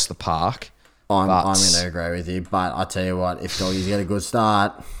across the park. I'm going to agree with you, but I tell you what, if Doggies get a good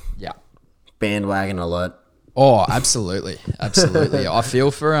start, bandwagon alert. Oh, absolutely. I feel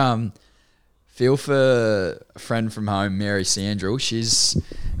for a friend from home, Mary Sandrill. She's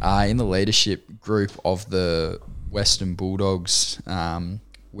in the leadership group of the Western Bulldogs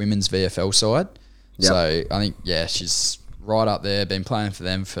women's VFL side. Yep. So I think, she's right up there, been playing for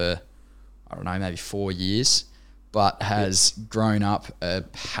them for, I don't know, maybe 4 years, but has grown up a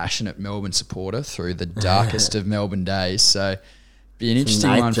passionate Melbourne supporter through the darkest of Melbourne days. So be an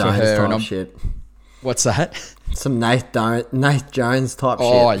interesting one for her. And what's that? Some Nath Jones type shit.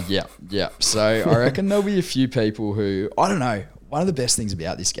 Oh, yeah. So I reckon there'll be a few people who, I don't know, one of the best things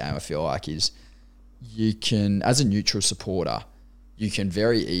about this game, I feel like, is you can, as a neutral supporter, you can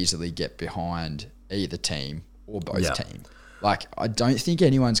very easily get behind either team or both team. I don't think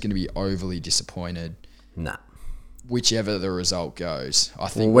anyone's going to be overly disappointed. Nah. Whichever the result goes. I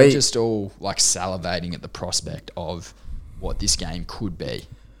think we're just all salivating at the prospect of what this game could be.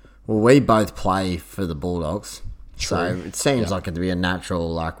 Well, we both play for the Bulldogs. True. So it seems like it'd be a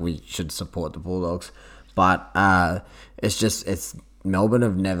natural, we should support the Bulldogs. But it's Melbourne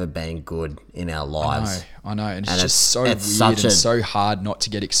have never been good in our lives. I know. And it's just so weird and so hard not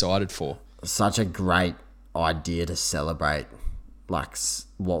to get excited for. Such a great idea to celebrate,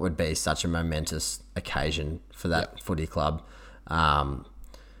 what would be such a momentous occasion for that footy club.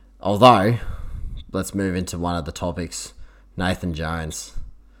 Although, let's move into one of the topics, Nathan Jones.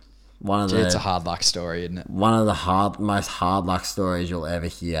 It's a hard luck story, isn't it? One of the most hard luck stories you'll ever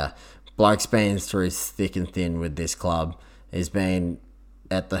hear. Bloke's been through thick and thin with this club. He's been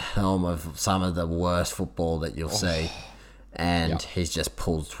at the helm of some of the worst football that you'll see. And he's just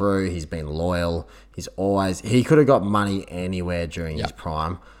pulled through. He's been loyal. He could have got money anywhere during his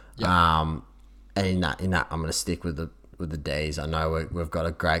prime. And in that, I'm going to stick with the D's. I know we've got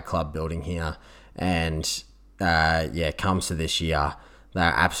a great club building here. And it comes to this year,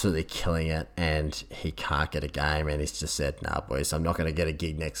 they're absolutely killing it, and he can't get a game, and he's just said, "Nah, boys, I'm not going to get a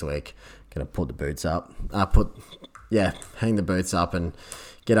gig next week. Going to put the boots up, hang the boots up, and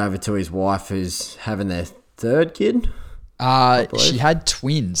get over to his wife, who's having their third kid." She had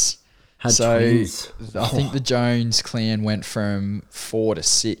twins. Twins. I think the Jones clan went from 4 to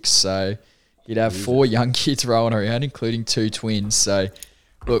 6, so he'd have 4 young kids rolling around, including 2 twins. So,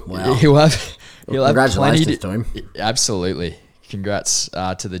 look, he'll have congratulations to him. Absolutely. Congrats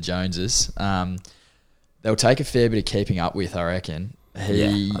to the Joneses. They'll take a fair bit of keeping up with, I reckon.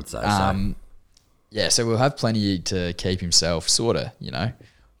 I'd say so. So we'll have plenty to keep himself sort of,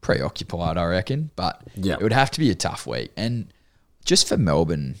 preoccupied, I reckon. But it would have to be a tough week. And just for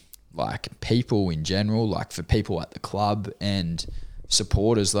Melbourne, people in general, for people at the club and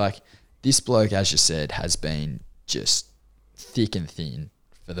supporters, this bloke, as you said, has been just thick and thin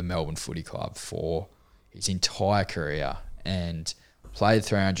for the Melbourne Footy Club for his entire career. And played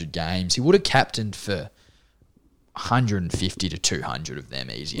 300 games. He would have captained for 150 to 200 of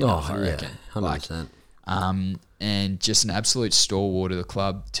them easy enough, I reckon. 100%. And just an absolute stalwart of the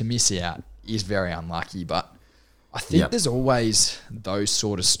club. To miss out is very unlucky, but I think there's always those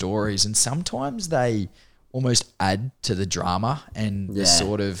sort of stories, and sometimes they almost add to the drama and the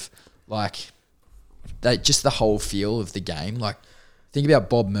sort of just the whole feel of the game. Think about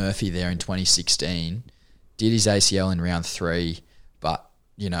Bob Murphy there in 2016. Did his ACL in round 3, but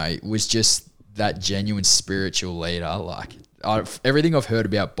was just that genuine spiritual leader. Like everything I've heard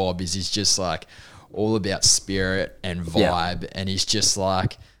about Bob is he's just like all about spirit and vibe, and he's just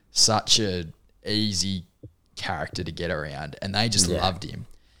like such a easy character to get around, and they just loved him.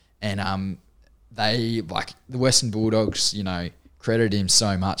 And they, like the Western Bulldogs, credit him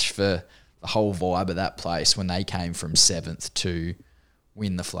so much for the whole vibe of that place when they came from 7th to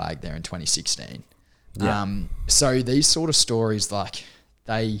win the flag there in 2016. Yeah. So these sort of stories, like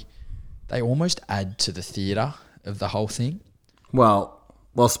they almost add to the theatre of the whole thing. Well,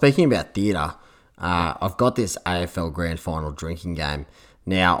 speaking about theatre, I've got this AFL Grand Final drinking game.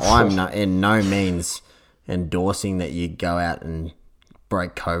 Now, I'm in no means endorsing that you go out and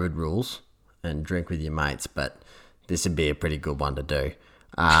break COVID rules and drink with your mates, but this would be a pretty good one to do.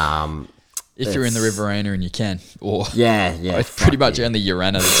 If you're in the Riverina and you can. Or it's pretty much only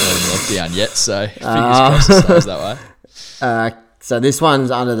Urana that's not in lockdown yet, so fingers crossed it stays that way. So this one's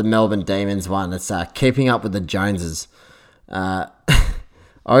under the Melbourne Demons one. It's Keeping Up with the Joneses. Oh,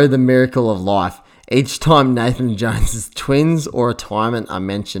 the miracle of life. Each time Nathan Jones's twins or retirement are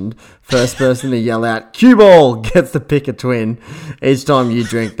mentioned, first person to yell out, "Cue ball," gets to pick a twin. Each time you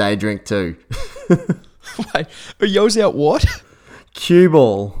drink, they drink too. Wait, who yells out what? Cue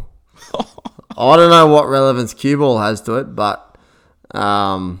ball. I don't know what relevance cue ball has to it, but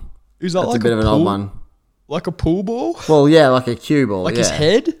Is that that's like a bit of an odd one. Like a pool ball? Well, yeah, like a cue ball. Like his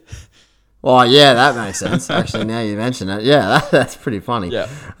head? Oh, yeah, that makes sense. Actually, now you mention it. Yeah, that's pretty funny. Yeah.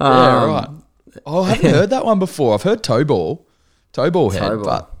 Right. Oh, I haven't heard that one before. I've heard toe ball head,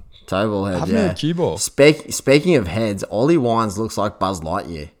 but toe ball head, I haven't heard cue ball. Speaking of heads, Ollie Wines looks like Buzz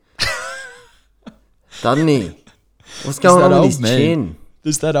Lightyear. Doesn't he? What's going on with his chin?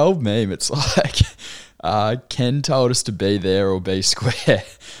 There's that old meme. It's like, Ken told us to be there or be square.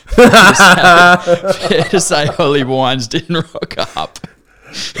 Fair to say Ollie Wines didn't rock up.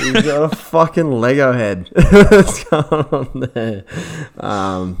 He's got a fucking Lego head. What's going on there?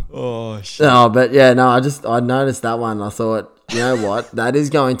 Oh, shit. No, but yeah, no, I noticed that one. I thought, you know what? That is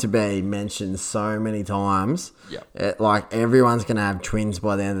going to be mentioned so many times. Yeah. Like, everyone's going to have twins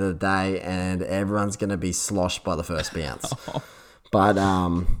by the end of the day, and everyone's going to be sloshed by the first bounce. But,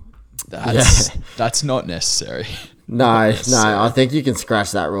 that's not necessary. No, I think you can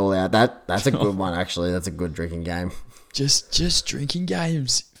scratch that rule out. That's a good one, actually. That's a good drinking game. Just drinking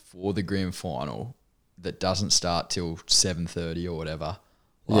games for the grand final that doesn't start till 7:30 or whatever.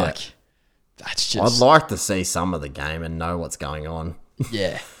 That's just. I'd like to see some of the game and know what's going on.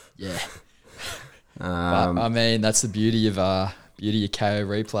 Yeah. But, I mean, that's the beauty of KO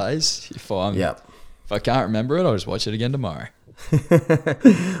replays. If I can't remember it, I'll just watch it again tomorrow.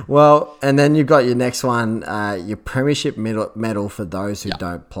 Well, and then you've got your next one, your Premiership medal for those who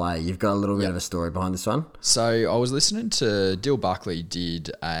don't play. You've got a little bit of a story behind this one. So I was listening to Dill Buckley did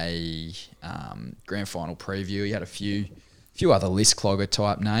a grand final preview. He had a few other list clogger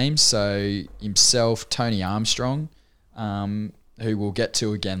type names. So himself, Tony Armstrong, who we'll get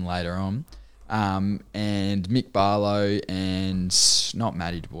to again later on, and Mick Barlow and not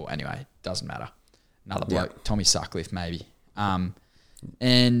Matty DeBoer. Anyway, doesn't matter. Another bloke, Tommy Sutcliffe maybe.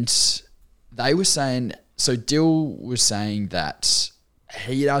 And they were saying, so Dill was saying that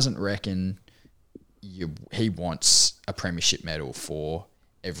he doesn't reckon he wants a premiership medal for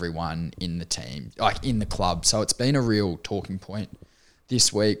everyone in the team, like in the club. So it's been a real talking point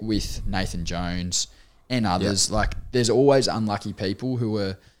this week with Nathan Jones and others. Yep. Like there's always unlucky people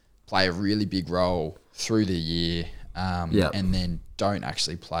who play a really big role through the year and then don't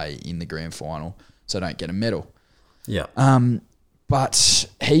actually play in the grand final, so don't get a medal. Yeah. But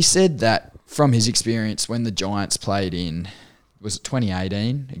he said that from his experience when the Giants played in, was it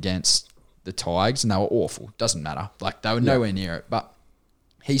 2018 against the Tigers, and they were awful. Doesn't matter. Like they were nowhere near it. But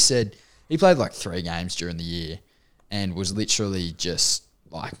he said he played like 3 games during the year and was literally just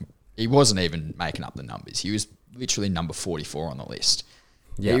like, he wasn't even making up the numbers. He was literally number 44 on the list.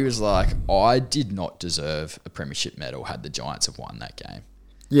 Yep. He was like, I did not deserve a premiership medal had the Giants have won that game.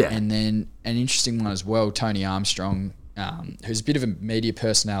 Yeah. And then an interesting one as well, Tony Armstrong, who's a bit of a media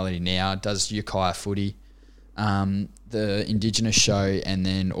personality now, does Ukiah Footy, the Indigenous show, and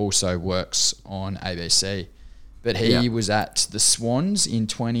then also works on ABC. But he was at the Swans in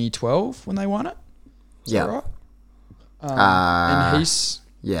 2012 when they won it. Is that right? And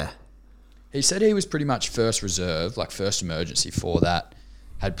he said he was pretty much first reserve, like first emergency for that,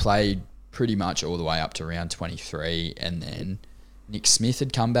 had played pretty much all the way up to round 23, and then Nick Smith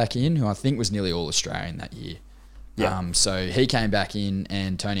had come back in, who I think was nearly all Australian that year. Yeah. So he came back in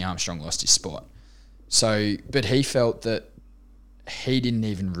and Tony Armstrong lost his spot. So, but he felt that he didn't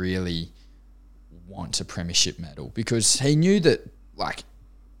even really want a premiership medal because he knew that, like,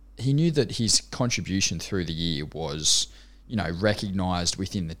 he knew that his contribution through the year was, recognised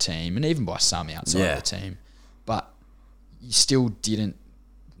within the team and even by some outside of the team. But you still didn't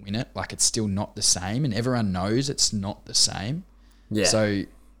win it. Like, it's still not the same, and everyone knows it's not the same. Yeah. So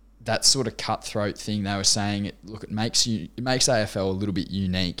that sort of cutthroat thing they were saying, it makes AFL a little bit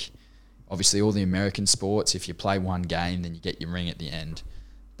unique. Obviously, all the American sports, if you play one game, then you get your ring at the end.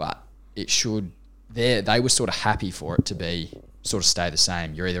 But it should. They were sort of happy for it to be sort of stay the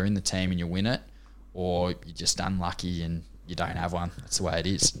same. You're either in the team and you win it, or you're just unlucky and you don't have one. That's the way it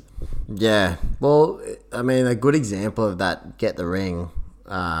is. Yeah. Well, I mean, a good example of that, get the ring,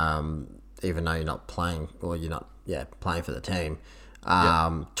 even though you're not playing, or you're not, playing for the team.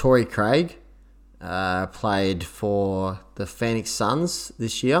 Torrey Craig played for the Phoenix Suns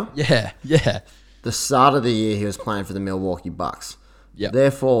this year. Yeah. The start of the year, he was playing for the Milwaukee Bucks. Yep.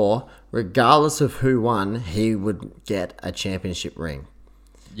 Therefore, regardless of who won, he would get a championship ring.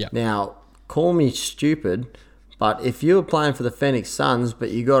 Yep. Now, call me stupid, but if you were playing for the Phoenix Suns,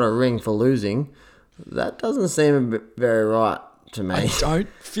 but you got a ring for losing, that doesn't seem very right to me. I don't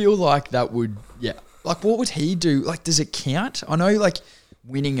feel like that would, Like, what would he do? Like, does it count? I know, like,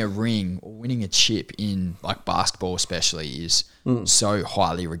 winning a ring or winning a chip in, like, basketball especially is so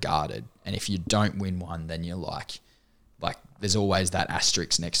highly regarded. And if you don't win one, then you're like, there's always that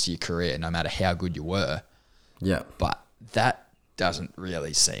asterisk next to your career, no matter how good you were. Yeah. But that doesn't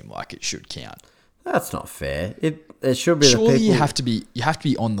really seem like it should count. That's not fair. It should be. Surely the people... you have to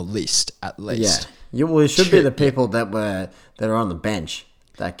be on the list at least. Yeah. It should be the people that are on the bench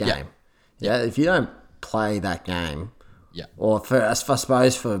that game. Yeah. If you don't play that game, or I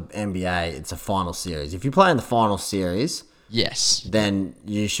suppose for NBA, it's a final series. If you play in the final series, then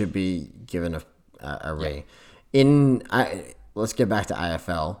you should be given a ring. Let's get back to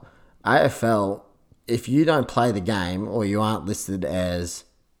AFL. AFL, if you don't play the game or you aren't listed as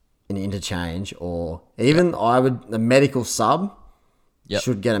an interchange, or even the medical sub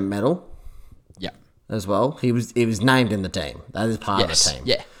should get a medal. As well, he was named in the team. That is part of the team.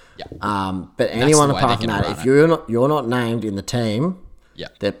 But anyone apart from that, if you're not named in the team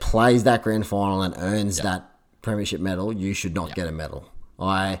that plays that grand final and earns that premiership medal, you should not get a medal.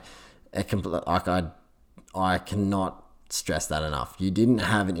 I cannot stress that enough. You didn't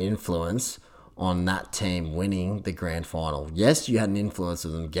have an influence on that team winning the grand final. Yes, you had an influence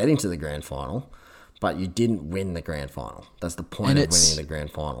of them getting to the grand final, but you didn't win the grand final. That's the point of winning the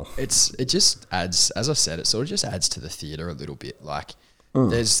grand final. It just adds, as I said, it sort of just adds to the theatre a little bit. Like,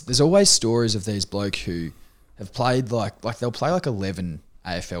 there's always stories of these bloke who have played like they'll play like 11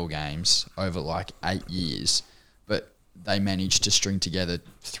 AFL games over like 8 years, but they managed to string together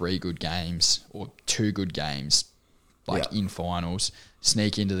 3 good games or 2 good games, in finals,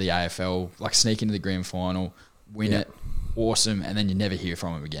 sneak into the AFL, sneak into the grand final, win it, awesome, and then you never hear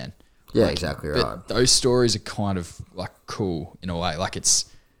from them again. Yeah, exactly right. But those stories are kind of cool in a way. Like,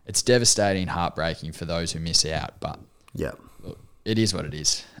 it's devastating and heartbreaking for those who miss out, but look, it is what it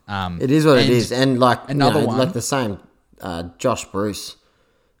is. It is what it is, and another one, like the same. Josh Bruce,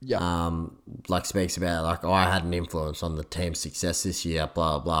 speaks about I had an influence on the team's success this year.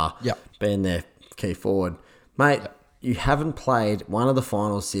 Blah blah. Being their key forward, mate. You haven't played one of the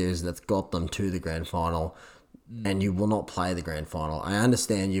final series that's got them to the grand final, and you will not play the grand final. I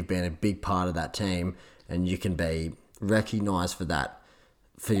understand you've been a big part of that team, and you can be recognised for that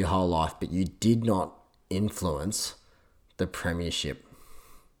for your whole life, but you did not influence the premiership.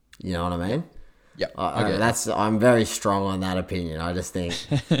 You know what I mean? I'm very strong on that opinion. I just think,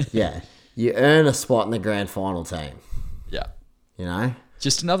 you earn a spot in the grand final team. Yeah. You know?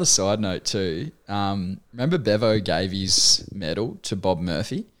 Just another side note too. Remember Bevo gave his medal to Bob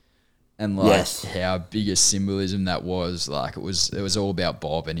Murphy, and how big a symbolism that was. Like, it was all about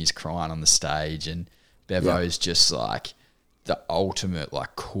Bob and he's crying on the stage, and Bevo's just like the ultimate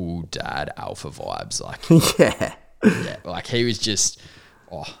cool dad alpha vibes. Like he was just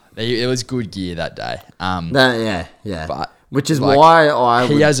it was good gear that day. But which is why I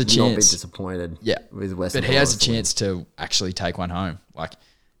would not be disappointed. With Western. But he has a chance to actually take one home. Like,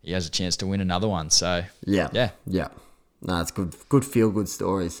 he has a chance to win another one. So No, it's good feel good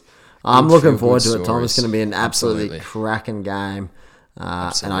stories. I'm looking forward to it, Tom. It's going to be an absolutely cracking game,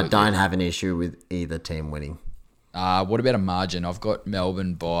 and I don't have an issue with either team winning. What about a margin? I've got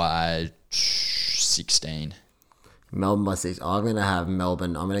Melbourne by 16. Melbourne by 6. I'm going to have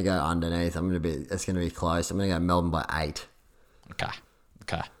Melbourne. I'm going to go underneath. It's going to be close. I'm going to go Melbourne by 8. Okay.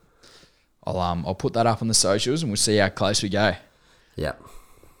 I'll put that up on the socials and we'll see how close we go. Yep.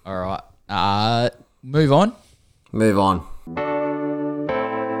 All right. Move on.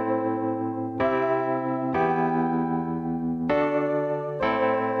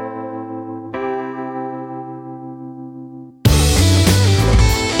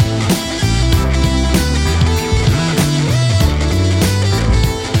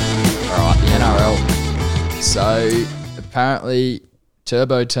 So apparently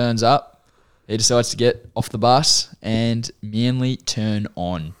Turbo turns up. He decides to get off the bus and Manly turn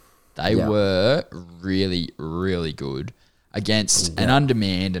on. They were really, really good against an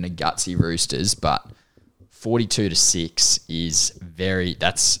undermanned and a gutsy Roosters, but 42-6 is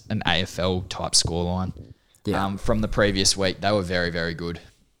that's an AFL type scoreline. Yeah. From the previous week, they were very, very good.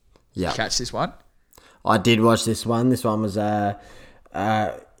 Yeah. Did you catch this one? I did watch this one. This one was a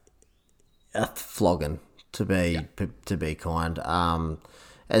flogging, to be kind.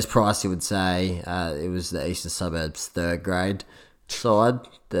 As Pricey would say, it was the Eastern Suburbs third grade side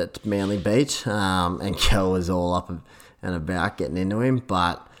that Manly beat, and Kel was all up and about getting into him,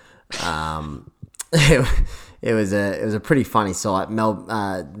 but it was a pretty funny sight.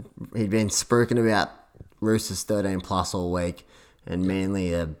 He'd been spruiking about Roosters 13 plus all week, and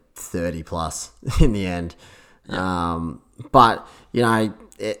Manly 30 plus in the end. But you know,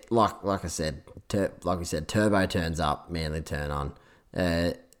 like I said, Turbo turns up, Manly turn on.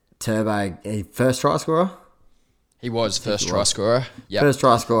 Turbo, first try scorer? He was first try scorer. Yep. First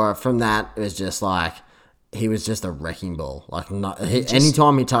try scorer. From that, it was just like, he was just a wrecking ball. Like,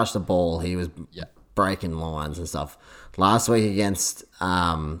 anytime he touched the ball, he was breaking lines and stuff. Last week against,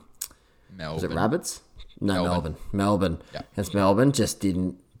 Melbourne. Was it Rabbits? No, Melbourne. Yep. Against Melbourne, just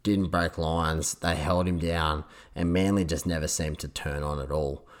didn't break lines. They held him down, and Manly just never seemed to turn on at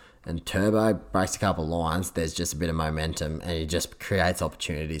all. And Turbo breaks a couple of lines. There's just a bit of momentum, and he just creates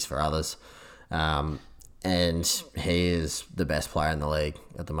opportunities for others. And he is the best player in the league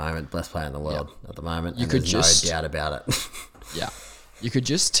at the moment, best player in the world at the moment. There's no doubt about it. Yeah. You could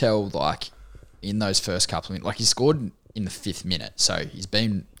just tell, like, in those first couple of minutes, like, he scored in the 5th minute, so he's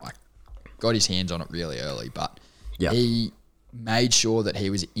been, like, got his hands on it really early, but he made sure that he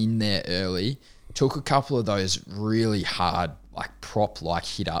was in there early, took a couple of those really hard, like, prop-like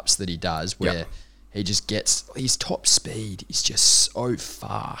hit-ups that he does, where he just gets, his top speed is just so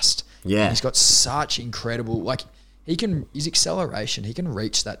fast. Yeah. And he's got such incredible, like, his acceleration, he can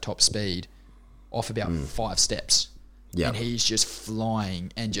reach that top speed off about 5 steps. Yeah. And he's just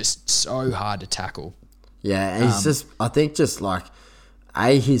flying and just so hard to tackle. Yeah, and he's just, I think just like,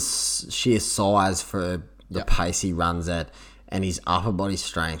 his sheer size for the pace he runs at, and his upper body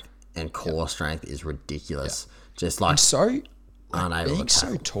strength and core strength is ridiculous. Just like, and so, unable being to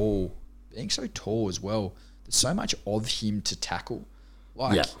tackle. Being so tall as well, there's so much of him to tackle.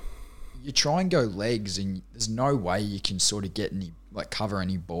 Like, you try and go legs, and there's no way you can sort of get any, like, cover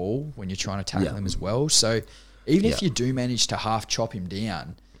any ball when you're trying to tackle him as well. So even if you do manage to half chop him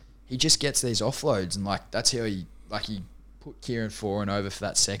down, he just gets these offloads, and, like, that's how he put Kieran Foran over for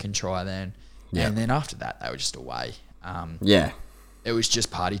that second try then. And then after that, they were just away. It was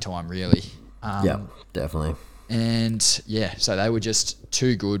just party time, really. Definitely. And, so they were just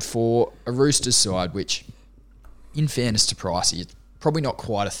too good for a Roosters side, which, in fairness to Pricey, it's probably not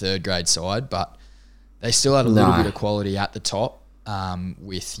quite a third-grade side, but they still had a little bit of quality at the top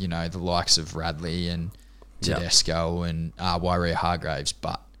with, you know, the likes of Radley and Tedesco and Wairua Hargraves.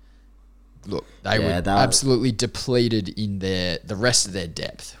 But, look, they were absolutely depleted in the rest of their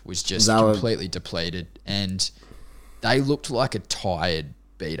depth was just completely depleted. And they looked like a tired,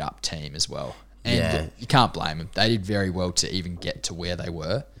 beat-up team as well. And look, you can't blame them. They did very well to even get to where they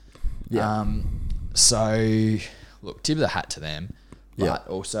were. So, look, tip of the hat to them. But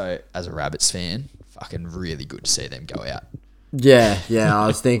also, as a Rabbits fan, fucking really good to see them go out. Yeah. I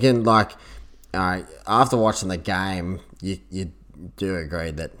was thinking, like, after watching the game, you do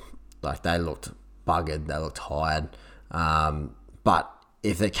agree that, like, they looked buggered. They looked tired. But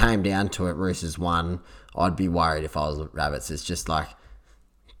if it came down to it, Roosters won, I'd be worried if I was Rabbits. It's just like,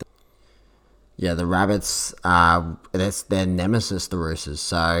 the Rabbits, that's their nemesis, the Roosters.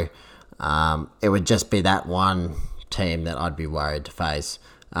 So it would just be that one team that I'd be worried to face.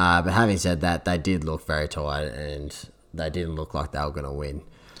 But having said that, they did look very tired, and they didn't look like they were going to win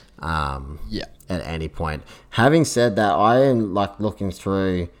at any point. Having said that, I am, like, looking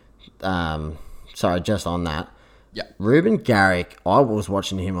through, just on that. Ruben Garrick, I was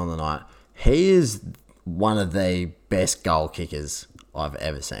watching him on the night. He is one of the best goal kickers I've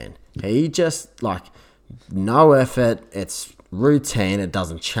ever seen. He just, like, no effort. It's routine. It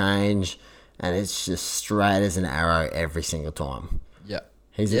doesn't change. And it's just straight as an arrow every single time.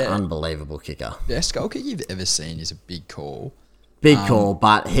 He's an unbelievable kicker. Best goal kick you've ever seen is a big call. Big call,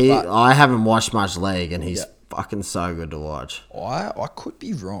 but I haven't watched much league, and he's fucking so good to watch. I could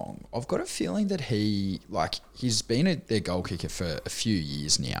be wrong. I've got a feeling that he's been their goal kicker for a few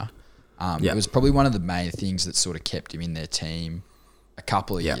years now. It was probably one of the main things that sort of kept him in their team a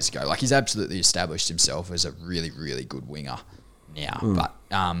couple of years ago. Like, he's absolutely established himself as a really, really good winger now. But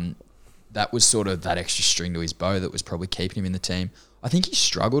that was sort of that extra string to his bow that was probably keeping him in the team. I think he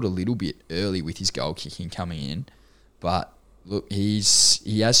struggled a little bit early with his goal kicking coming in, but look, he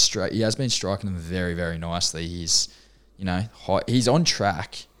has been striking them very, very nicely. He's he's on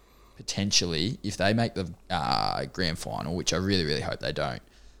track potentially if they make the grand final, which I really, really hope they don't.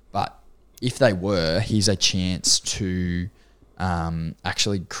 But if they were, he's a chance to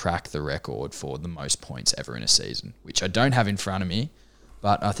actually crack the record for the most points ever in a season, which I don't have in front of me.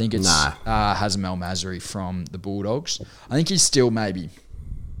 But I think it's Hazem El Masri from the Bulldogs. I think he's still maybe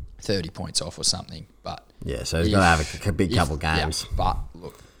 30 points off or something. But yeah, so he's got to have a big couple games. Yeah, but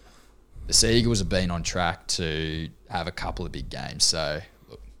look, the Sea Eagles have been on track to have a couple of big games. So,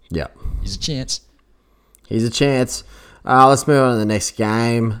 look, he's a chance. He's a chance. Let's move on to the next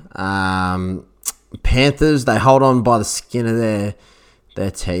game. Panthers, they hold on by the skin of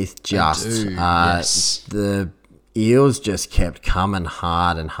their teeth. Yes. The Eels just kept coming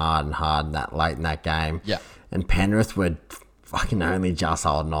hard in that late in that game. Yeah. And Penrith were fucking only just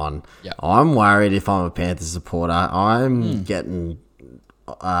holding on. Yeah. I'm worried if I'm a Panthers supporter. I'm getting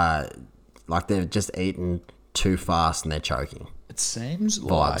like they're just eating too fast and they're choking. It seems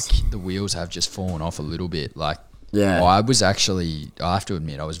like the wheels have just fallen off a little bit. Like, yeah. I have to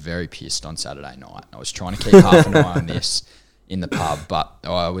admit, I was very pissed on Saturday night. I was trying to keep half an eye on this in the pub, but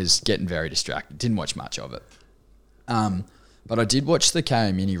I was getting very distracted. Didn't watch much of it. But I did watch the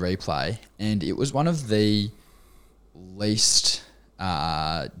KO Mini replay, and it was one of the least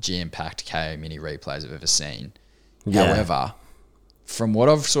jam-packed KO Mini replays I've ever seen. Yeah. However, from what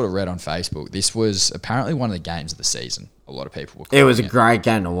I've sort of read on Facebook, this was apparently one of the games of the season. A lot of people were calling it was a great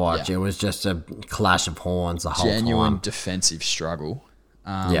game to watch. Yeah. It was just a clash of horns the whole genuine time. defensive struggle.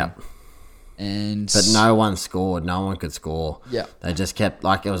 Yeah. But no one scored. No one could score. Yeah. They just kept,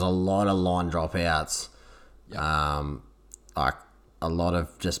 like, it was a lot of line dropouts. Yeah. Like, a lot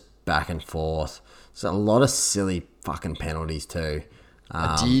of just back and forth. So a lot of silly fucking penalties too.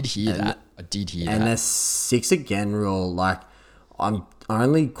 I did hear that. And the 6 again rule, like, I'm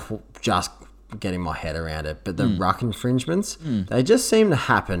only just getting my head around it, but the ruck infringements, they just seem to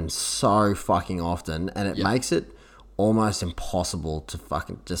happen so fucking often, and it makes it almost impossible to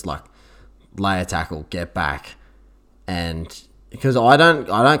fucking just, like, lay a tackle, get back, and because I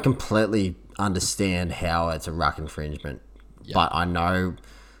don't completely understand how it's a ruck infringement, but I know,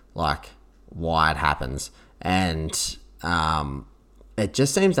 like, why it happens, and it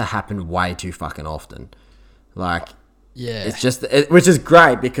just seems to happen way too fucking often. Like, it's just, which is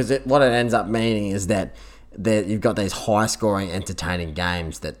great because what it ends up meaning is that you've got these high-scoring, entertaining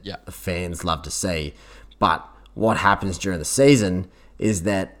games that fans love to see. But what happens during the season is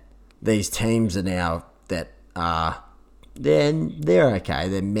that these teams are now that they're okay,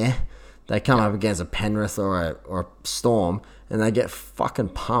 they're meh. They come up against a Penrith or a Storm and they get fucking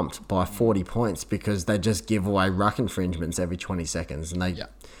pumped by 40 points because they just give away ruck infringements every 20 seconds and they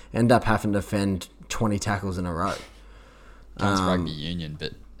end up having to defend 20 tackles in a row. It's rugby union,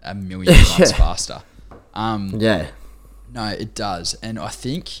 but a million times faster. No, it does. And I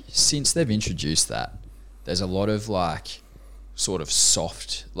think since they've introduced that, there's a lot of, like, sort of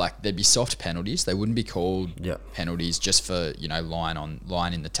soft, like, there'd be soft penalties. They wouldn't be called penalties just for,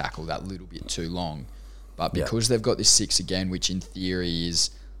 line in the tackle that little bit too long. But because they've got this 6 again, which in theory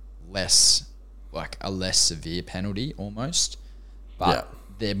is less, like, a less severe penalty almost, but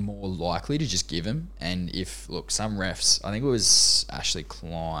they're more likely to just give them. And some refs, I think it was Ashley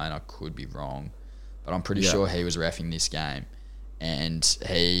Klein, I could be wrong, but I'm pretty sure he was reffing this game and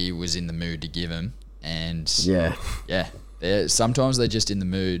he was in the mood to give them. And sometimes they're just in the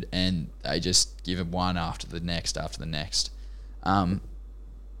mood and they just give them one after the next. But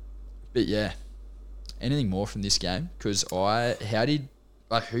yeah, anything more from this game? Because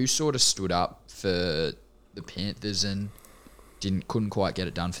who sort of stood up for the Panthers and couldn't quite get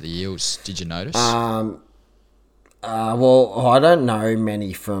it done for the Eels? Did you notice? Well, I don't know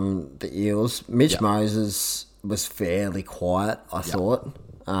many from the Eels. Mitch Moses was fairly quiet, I thought.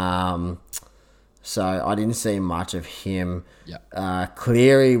 So I didn't see much of him.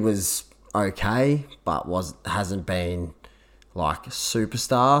 Cleary was okay, but hasn't been, like, a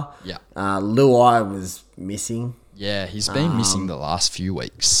superstar. Luai was missing. Yeah, he's been missing the last few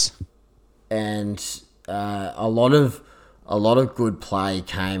weeks. And a lot of good play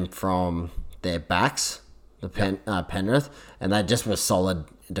came from their backs, the Penrith, and they just were solid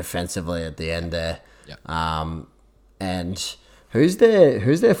defensively at the end there. And who's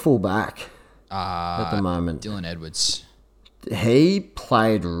their full back at the moment? Dylan Edwards. He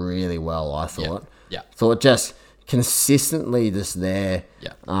played really well, I thought. Thought just consistently just there.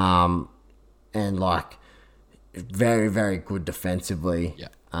 And, like, very, very good defensively.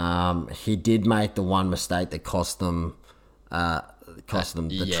 He did make the one mistake that cost them the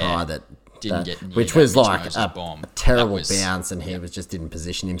try which was like a terrible bounce, and he just didn't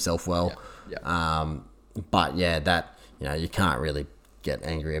position himself well. But yeah, that you can't really get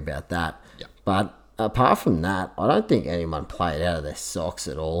angry about that. But apart from that, I don't think anyone played out of their socks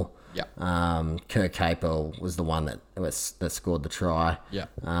at all. Kirk Capel was the one that scored the try.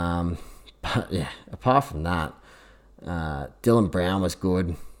 But yeah, apart from that, Dylan Brown was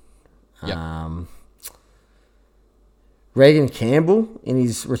good. Regan Campbell in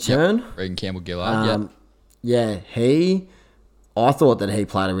his return. Regan Campbell-Gillard. I thought that he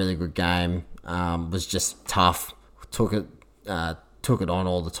played a really good game. Was just tough. Took it on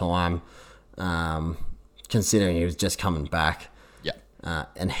all the time. Considering he was just coming back.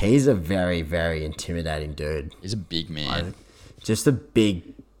 And he's a very, very intimidating dude. He's a big man. Just a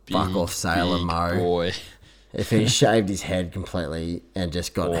big fuck off Sailor Mo. Boy. If he shaved his head completely and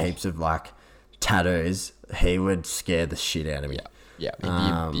just got heaps of tattoos, he would scare the shit out of me. He'd be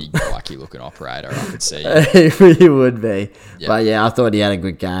a big, lucky looking operator, I could see. He would be. But yeah, I thought he had a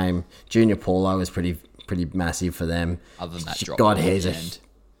good game. Junior Paulo was pretty massive for them. Other than that drop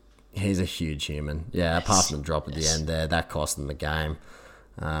he's a huge human. Yeah, apart from the drop at the end there, that cost them the game.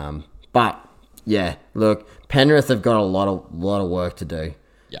 But yeah, look, Penrith have got a lot of work to do.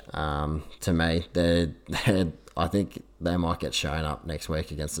 To me, I think they might get shown up next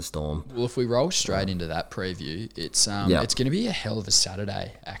week against the Storm. Well, if we roll straight into that preview, it's going to be a hell of a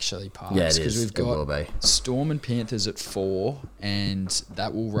Saturday, actually, Parks. Yeah, it is. Because we've got Storm and Panthers at 4, and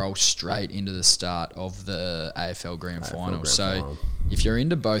that will roll straight into the start of the AFL Grand Final. So if you're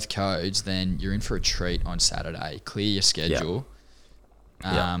into both codes, then you're in for a treat on Saturday. Clear your schedule.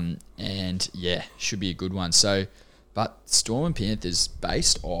 And yeah, should be a good one. So, but Storm and Panthers,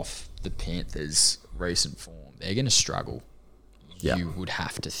 based off the Panthers' recent form, they're going to struggle. You would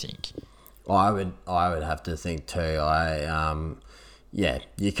have to think. I would have to think too.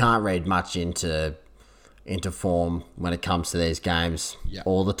 You can't read much into form when it comes to these games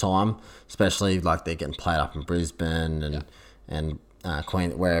all the time, especially they're getting played up in Brisbane and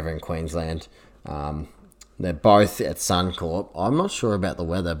wherever in Queensland. They're both at Suncorp. I'm not sure about the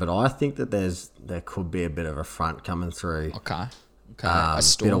weather, but I think that there could be a bit of a front coming through. Okay. A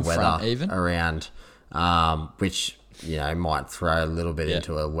storm bit of weather front even around, which might throw a little bit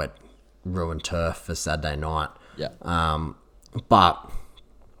into a wet, ruined turf for Saturday night. But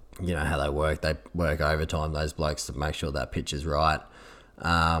you know how they work. They work overtime, those blokes, to make sure that pitch is right.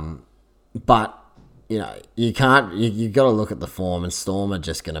 But you can't. You got to look at the form, and Storm are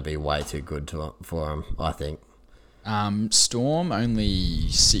just going to be way too good for them, I think. Storm only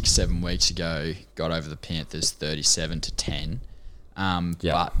 6-7 weeks ago got over the Panthers 37-10.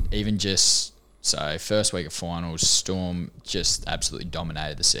 But even first week of finals, Storm just absolutely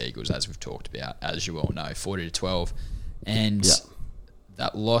dominated the Seagulls, as we've talked about, as you all know, 40-12, and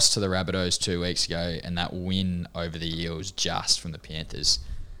that loss to the Rabbitohs 2 weeks ago, and that win over the Eels just from the Panthers.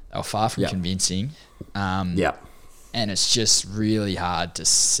 They were far from convincing. And it's just really hard to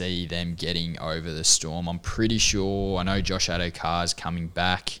see them getting over the Storm. I'm pretty sure, I know Josh Addo-Carr's coming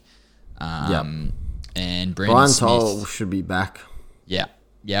back. And Brandon Smith. Brian Toll should be back. Yeah.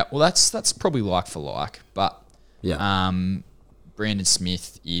 Well, that's probably like for like. But Brandon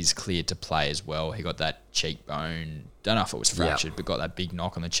Smith is cleared to play as well. He got that cheekbone. Don't know if it was fractured, but got that big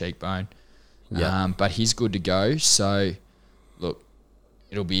knock on the cheekbone. But he's good to go. So, look,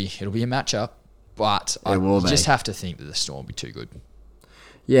 it'll be a matchup. But I just have to think that the Storm will be too good.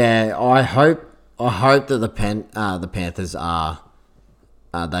 Yeah, I hope that the Panthers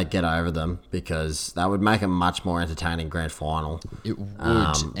they get over them, because that would make a much more entertaining grand final. It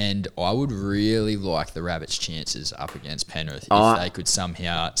would, and I would really like the Rabbits' chances up against Penrith if they could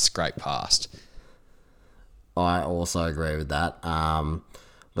somehow scrape past. I also agree with that.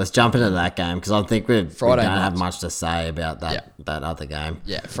 Let's jump into that game, because I think we don't have much to say about that other game.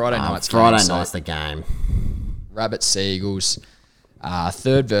 Yeah, Friday night's the game. Rabbits Seagulls,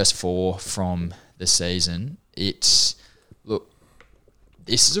 3rd versus 4 from the season. This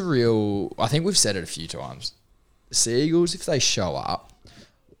is a real. I think we've said it a few times. The Seagulls, if they show up,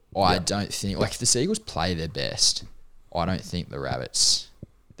 I don't think if the Seagulls play their best, I don't think the Rabbits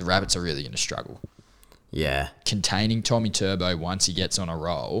are really going to struggle. Yeah. Containing Tommy Turbo once he gets on a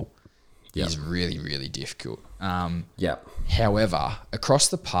roll is really, really difficult. However, across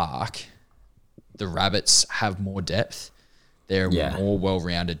the park, the Rabbits have more depth. They're a more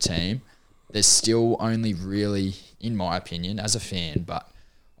well-rounded team. There's still only really, in my opinion, as a fan, but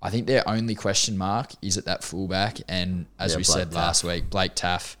I think their only question mark is at that fullback. And as we said last week, Blake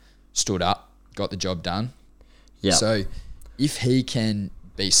Taff stood up, got the job done. So if he can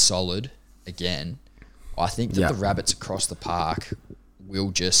be solid again, I think that the Rabbits across the park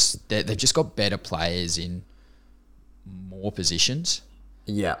will they've just got better players in more positions.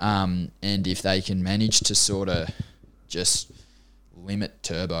 Yeah. And if they can manage to sort of just limit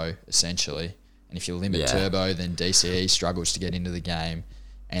Turbo, essentially, and if you limit Turbo, then DCE struggles to get into the game,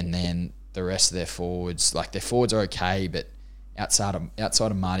 and then the rest of their forwards, like their forwards are okay, but outside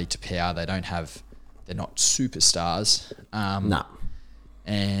of Marty Tapau, they're not superstars. No.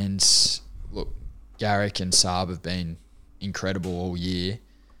 And look, Garrick and Saab have been incredible all year,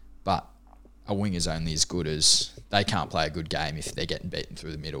 but a winger's only as good as they can't play a good game if they're getting beaten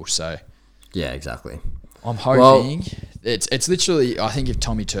through the middle. So yeah, exactly. I'm hoping it's literally. I think if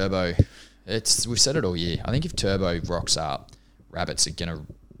Tommy Turbo, we've said it all year. I think if Turbo rocks up, Rabbits are gonna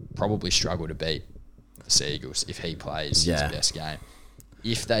probably struggle to beat the Seagulls if he plays his best game.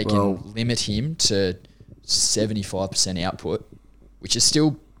 If they can limit him to 75% output, which is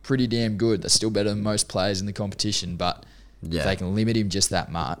still pretty damn good. That's still better than most players in the competition. But if they can limit him just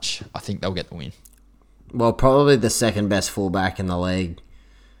that much, I think they'll get the win. Well, probably the second best fullback in the league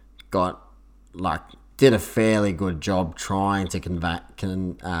did a fairly good job trying to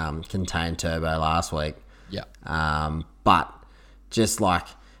contain Turbo last week. Yeah. But just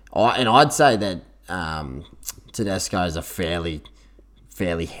I'd say that Tedesco is a fairly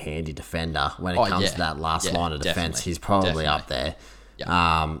handy defender when it comes to that last line of defense. He's probably up there.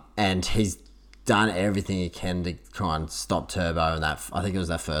 Yeah. And he's done everything he can to try and stop Turbo, and that I think it was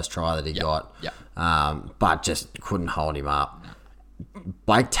that first try that he got. Yeah. But just couldn't hold him up.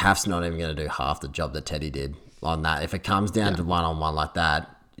 Blake Taft's not even going to do half the job that Teddy did on that. If it comes down to one-on-one like that,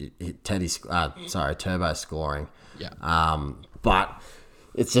 Turbo's scoring. Yeah. But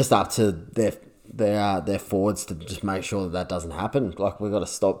it's just up to their forwards to just make sure that doesn't happen. Like they've got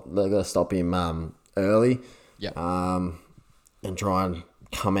to stop him early. Yeah. And try and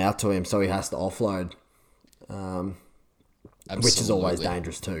come out to him so he has to offload. Which is always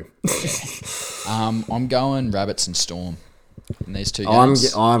dangerous too. I'm going Rabbits and Storm in these two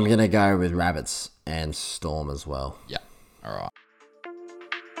games. I'm going to go with Rabbits and Storm as well. Yeah. All right.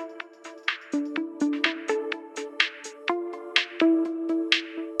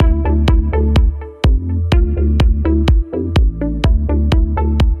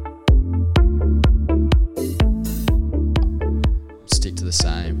 Stick to the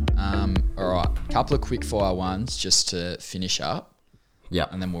same. All right. Couple of quick fire ones just to finish up. Yeah.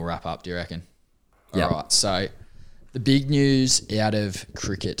 And then we'll wrap up, do you reckon? Yeah. All right. So the big news out of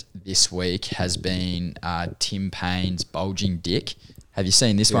cricket this week has been Tim Payne's bulging dick. Have you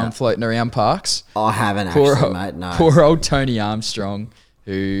seen this one floating around parks? I haven't actually, mate. No. Poor old Tony Armstrong,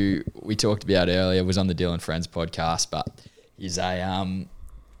 who we talked about earlier, was on the Dylan Friends podcast, but he's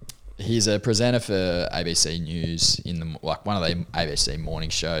a presenter for ABC News in one of the ABC morning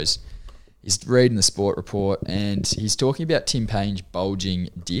shows. He's reading the sport report and he's talking about Tim Payne's bulging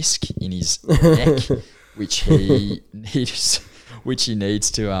disc in his neck, which he needs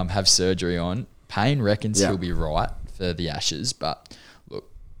to have surgery on. Payne reckons he'll be right for the Ashes, but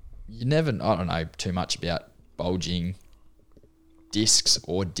look, I don't know too much about bulging discs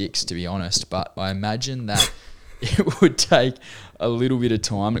or dicks, to be honest, but I imagine that it would take a little bit of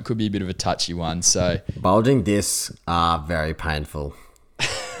time. It could be a bit of a touchy one. So bulging discs are very painful.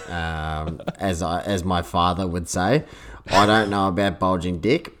 As my father would say. I don't know about bulging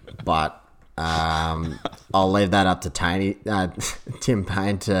dick, but I'll leave that up to Tim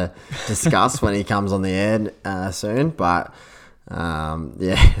Payne to discuss when he comes on the air soon. But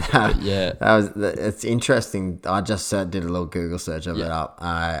it's interesting. I just did a little Google search of it up.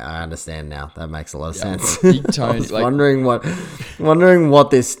 I understand now. That makes a lot of sense. Big Tony, I was wondering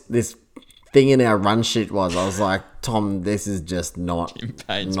what this thing in our run sheet was. I was like, Tom, this is just not Tim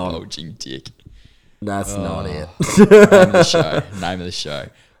Payne's bulging dick. That's not it. Name of the show.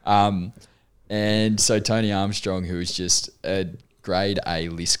 And so Tony Armstrong, who was just a grade A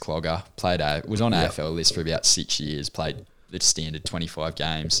list clogger, was on AFL list for about 6 years, played the standard 25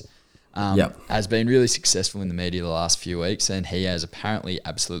 games. Has been really successful in the media the last few weeks, and he has apparently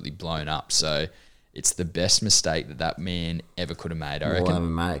absolutely blown up. So it's the best mistake that man ever could have made, I reckon. Ever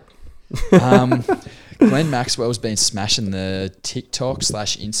make. Glenn Maxwell's been smashing the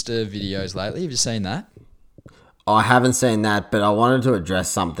TikTok/Insta videos lately. Have you seen that? I haven't seen that, but I wanted to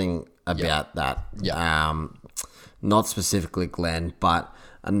address something about that. Not specifically Glenn, but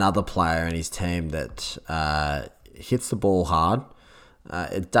another player in his team that hits the ball hard.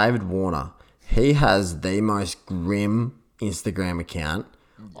 David Warner. He has the most grim Instagram account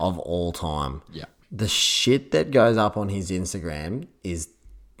of all time. Yeah. The shit that goes up on his Instagram is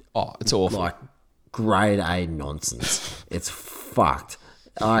it's awful. Like grade A nonsense. It's fucked.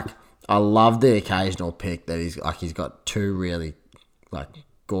 Like, I love the occasional pick that he's got two really like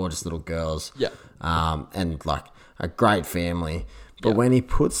gorgeous little girls. Yeah. And like a great family. But when he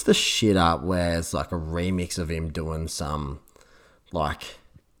puts the shit up where it's like a remix of him doing some like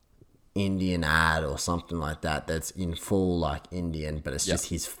Indian ad or something like that that's in full like Indian, but it's just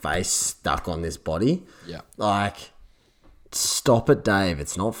his face stuck on this body. Yeah. Like, stop it, Dave.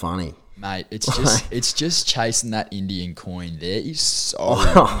 It's not funny. Mate, it's just chasing that Indian coin. There is so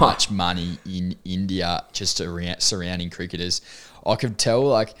much money in India just surrounding cricketers. I could tell,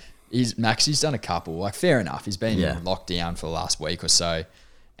 like, Maxi's done a couple. Like, fair enough. He's been locked down for the last week or so,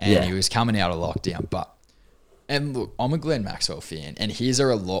 and he was coming out of lockdown. And look, I'm a Glenn Maxwell fan, and his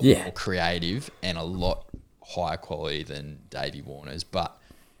are a lot more creative and a lot higher quality than Davey Warner's. But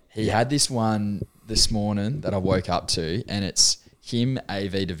he had this one this morning that I woke up to, and it's him,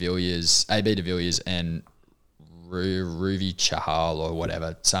 AB de Villiers, and Ruvi Chahal or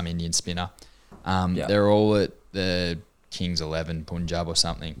whatever, some Indian spinner. They're all at the Kings 11 Punjab or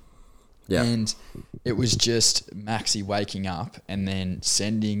something. Yeah. And it was just Maxi waking up and then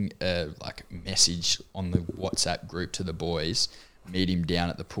sending a message on the WhatsApp group to the boys, meet him down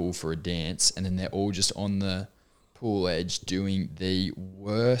at the pool for a dance, and then they're all just on the pool edge doing the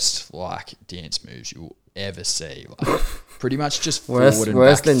worst dance moves you'll ever see. Like, pretty much just forward and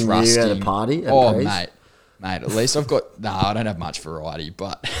worse back than thrusting. you at a party. Mate, at least I've got... I don't have much variety,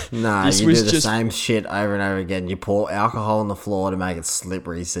 but... No, you do the same shit over and over again. You pour alcohol on the floor to make it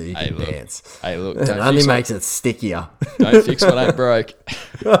slippery so you can dance. Hey, look. It only makes it stickier. Don't fix what ain't broke.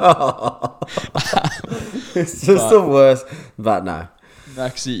 It's just the worst. But no.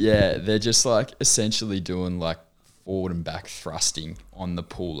 Maxi, they're just essentially doing forward and back thrusting on the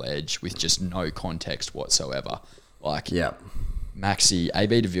pool edge with just no context whatsoever. Maxi,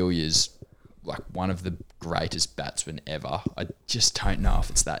 AB de Villiers, one of the greatest batsmen ever. I just don't know if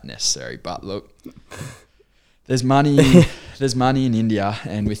it's that necessary. But look, there's money. There's money in India,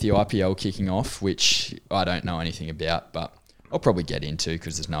 and with the IPL kicking off, which I don't know anything about, but I'll probably get into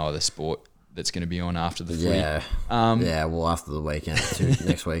because there's no other sport that's going to be on after the footy. Well, after the weekend,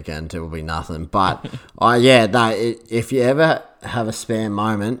 next weekend, it will be nothing. But if you ever have a spare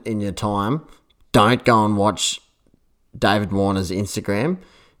moment in your time, don't go and watch David Warner's Instagram.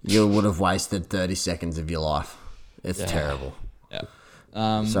 You would have wasted 30 seconds of your life. It's terrible.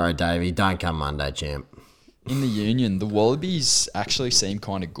 Yeah. Sorry, Davey. Don't come Monday, champ. In the Union, the Wallabies actually seem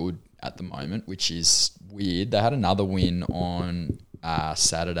kind of good at the moment, which is weird. They had another win on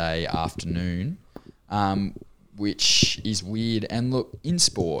Saturday afternoon, which is weird. And look, in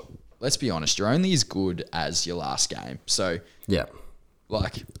sport, let's be honest, you're only as good as your last game. So,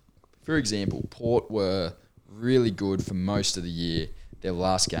 for example, Port were really good for most of the year. Their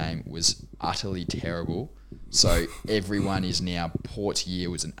last game was utterly terrible. So everyone is now, Port's year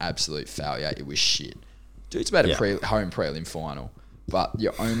was an absolute failure. It was shit. Dude's about a home prelim final, but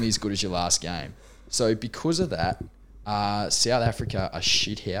you're only as good as your last game. So because of that, South Africa are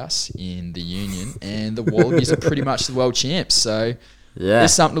shithouse in the Union, and the Wallabies are pretty much the world champs. So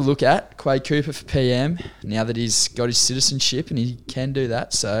there's something to look at. Quade Cooper for PM, now that he's got his citizenship and he can do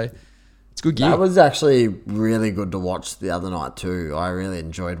that. So... good gear. That was actually really good to watch the other night too. I really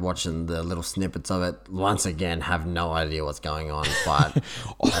enjoyed watching the little snippets of it. Once again, have no idea what's going on, but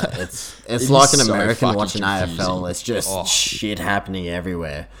it's like an American watching confusing. AFL. It's just shit happening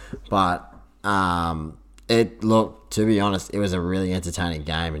everywhere. But to be honest, it was a really entertaining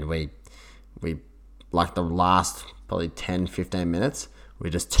game, and we the last probably 10, 15 minutes,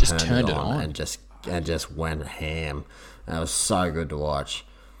 we just turned it on and just went ham. And it was so good to watch.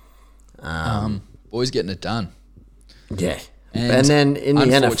 Boys getting it done. Yeah. And then in the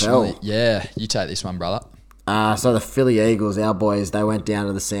NFL. Yeah, you take this one, brother. So the Philly Eagles, our boys, they went down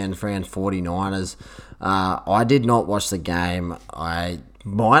to the San Fran 49ers. I did not watch the game. I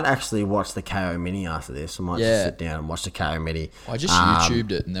might actually watch the KO Mini after this. I might just sit down and watch the KO Mini. I just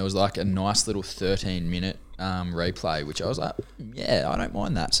YouTubed it, and there was a nice little 13-minute replay, which I was like, I don't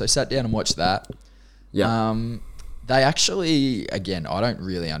mind that. So I sat down and watched that. Yeah. They actually, again, I don't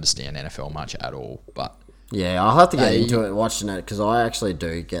really understand NFL much at all, but... Yeah, I'll have to get into it watching it, because I actually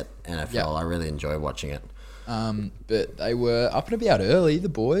do get NFL. Yep. I really enjoy watching it. But they were up and about early, the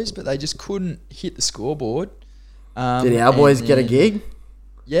boys, but they just couldn't hit the scoreboard. Did our boys get a gig?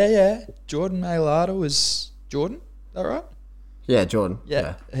 Yeah. Jordan Mailata was... Jordan? Is that right? Yeah, Jordan.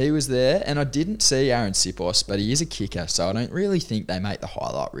 Yeah, he was there, and I didn't see Aaron Sipos, but he is a kicker, so I don't really think they make the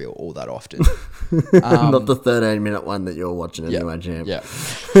highlight reel all that often. Not the 13-minute one that you're watching anyway, champ. Yeah.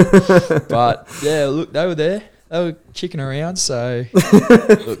 But, look, they were there. They were kicking around, so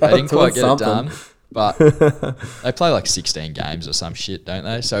look, they didn't quite get it done. But they play like 16 games or some shit, don't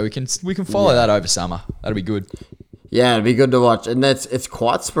they? So we can follow that over summer. That'll be good. Yeah, it'd be good to watch, and it's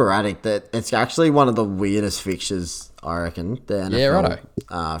quite sporadic. That it's actually one of the weirdest fixtures, I reckon. The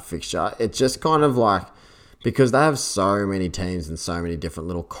NFL fixture. It's just kind of like because they have so many teams and so many different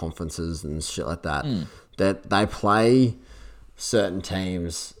little conferences and shit like that. That they play certain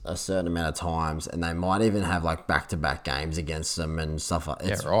teams a certain amount of times, and they might even have like back-to-back games against them and stuff like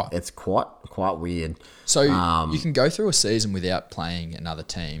that. It's quite weird. So you can go through a season without playing another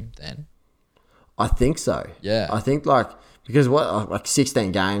team then? I think so. Yeah. I think because like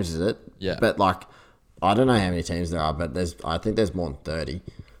 16 games is it? Yeah. But like I don't know how many teams there are, but I think there's more than 30.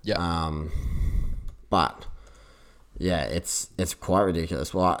 Yeah. But yeah, it's quite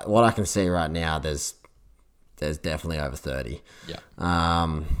ridiculous. Well, what I can see right now, there's definitely over 30. Yeah.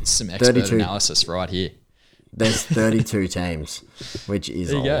 Some expert 32, analysis right here. There's 32 teams, which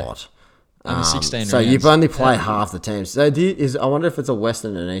is a lot. Only 16 so rounds. you've only played half the teams. So I wonder if it's a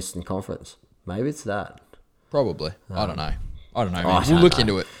Western and Eastern Conference. Maybe it's that. Probably. I don't know. Man. We'll look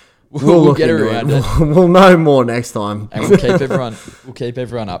into it. We'll get around it. We'll know more next time. And we'll keep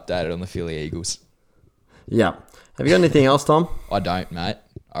everyone updated on the Philly Eagles. Yeah. Have you got anything else, Tom? I don't, mate.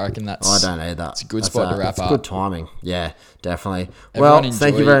 I reckon I don't either. It's a good spot to wrap up. Good timing. Yeah, definitely. Everyone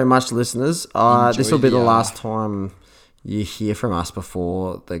Thank you very much, listeners. This will be the last time you hear from us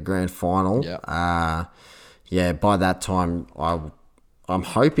before the grand final. Yeah. By that time, I'm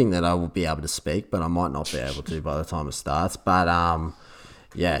hoping that I will be able to speak, but I might not be able to by the time it starts. But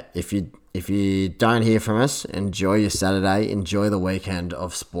if you don't hear from us, enjoy your Saturday. Enjoy the weekend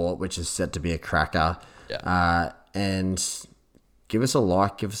of sport, which is set to be a cracker. Yeah. And give us a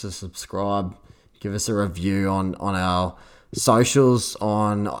like, give us a subscribe, give us a review on our socials,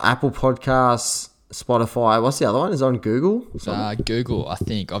 on Apple Podcasts, Spotify. What's the other one? Is it on Google? Google, I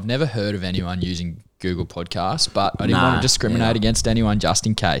think. I've never heard of anyone using Google Podcasts, but I didn't want to discriminate against anyone just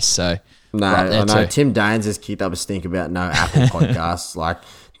in case. So I know Tim Daines has kicked up a stink about no Apple Podcasts. Like,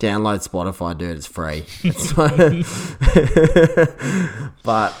 download Spotify, dude. It's free.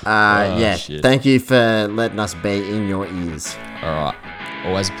 But thank you for letting us be in your ears. All right.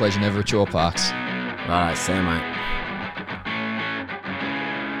 Always a pleasure, never at your parks. Right, see you, mate.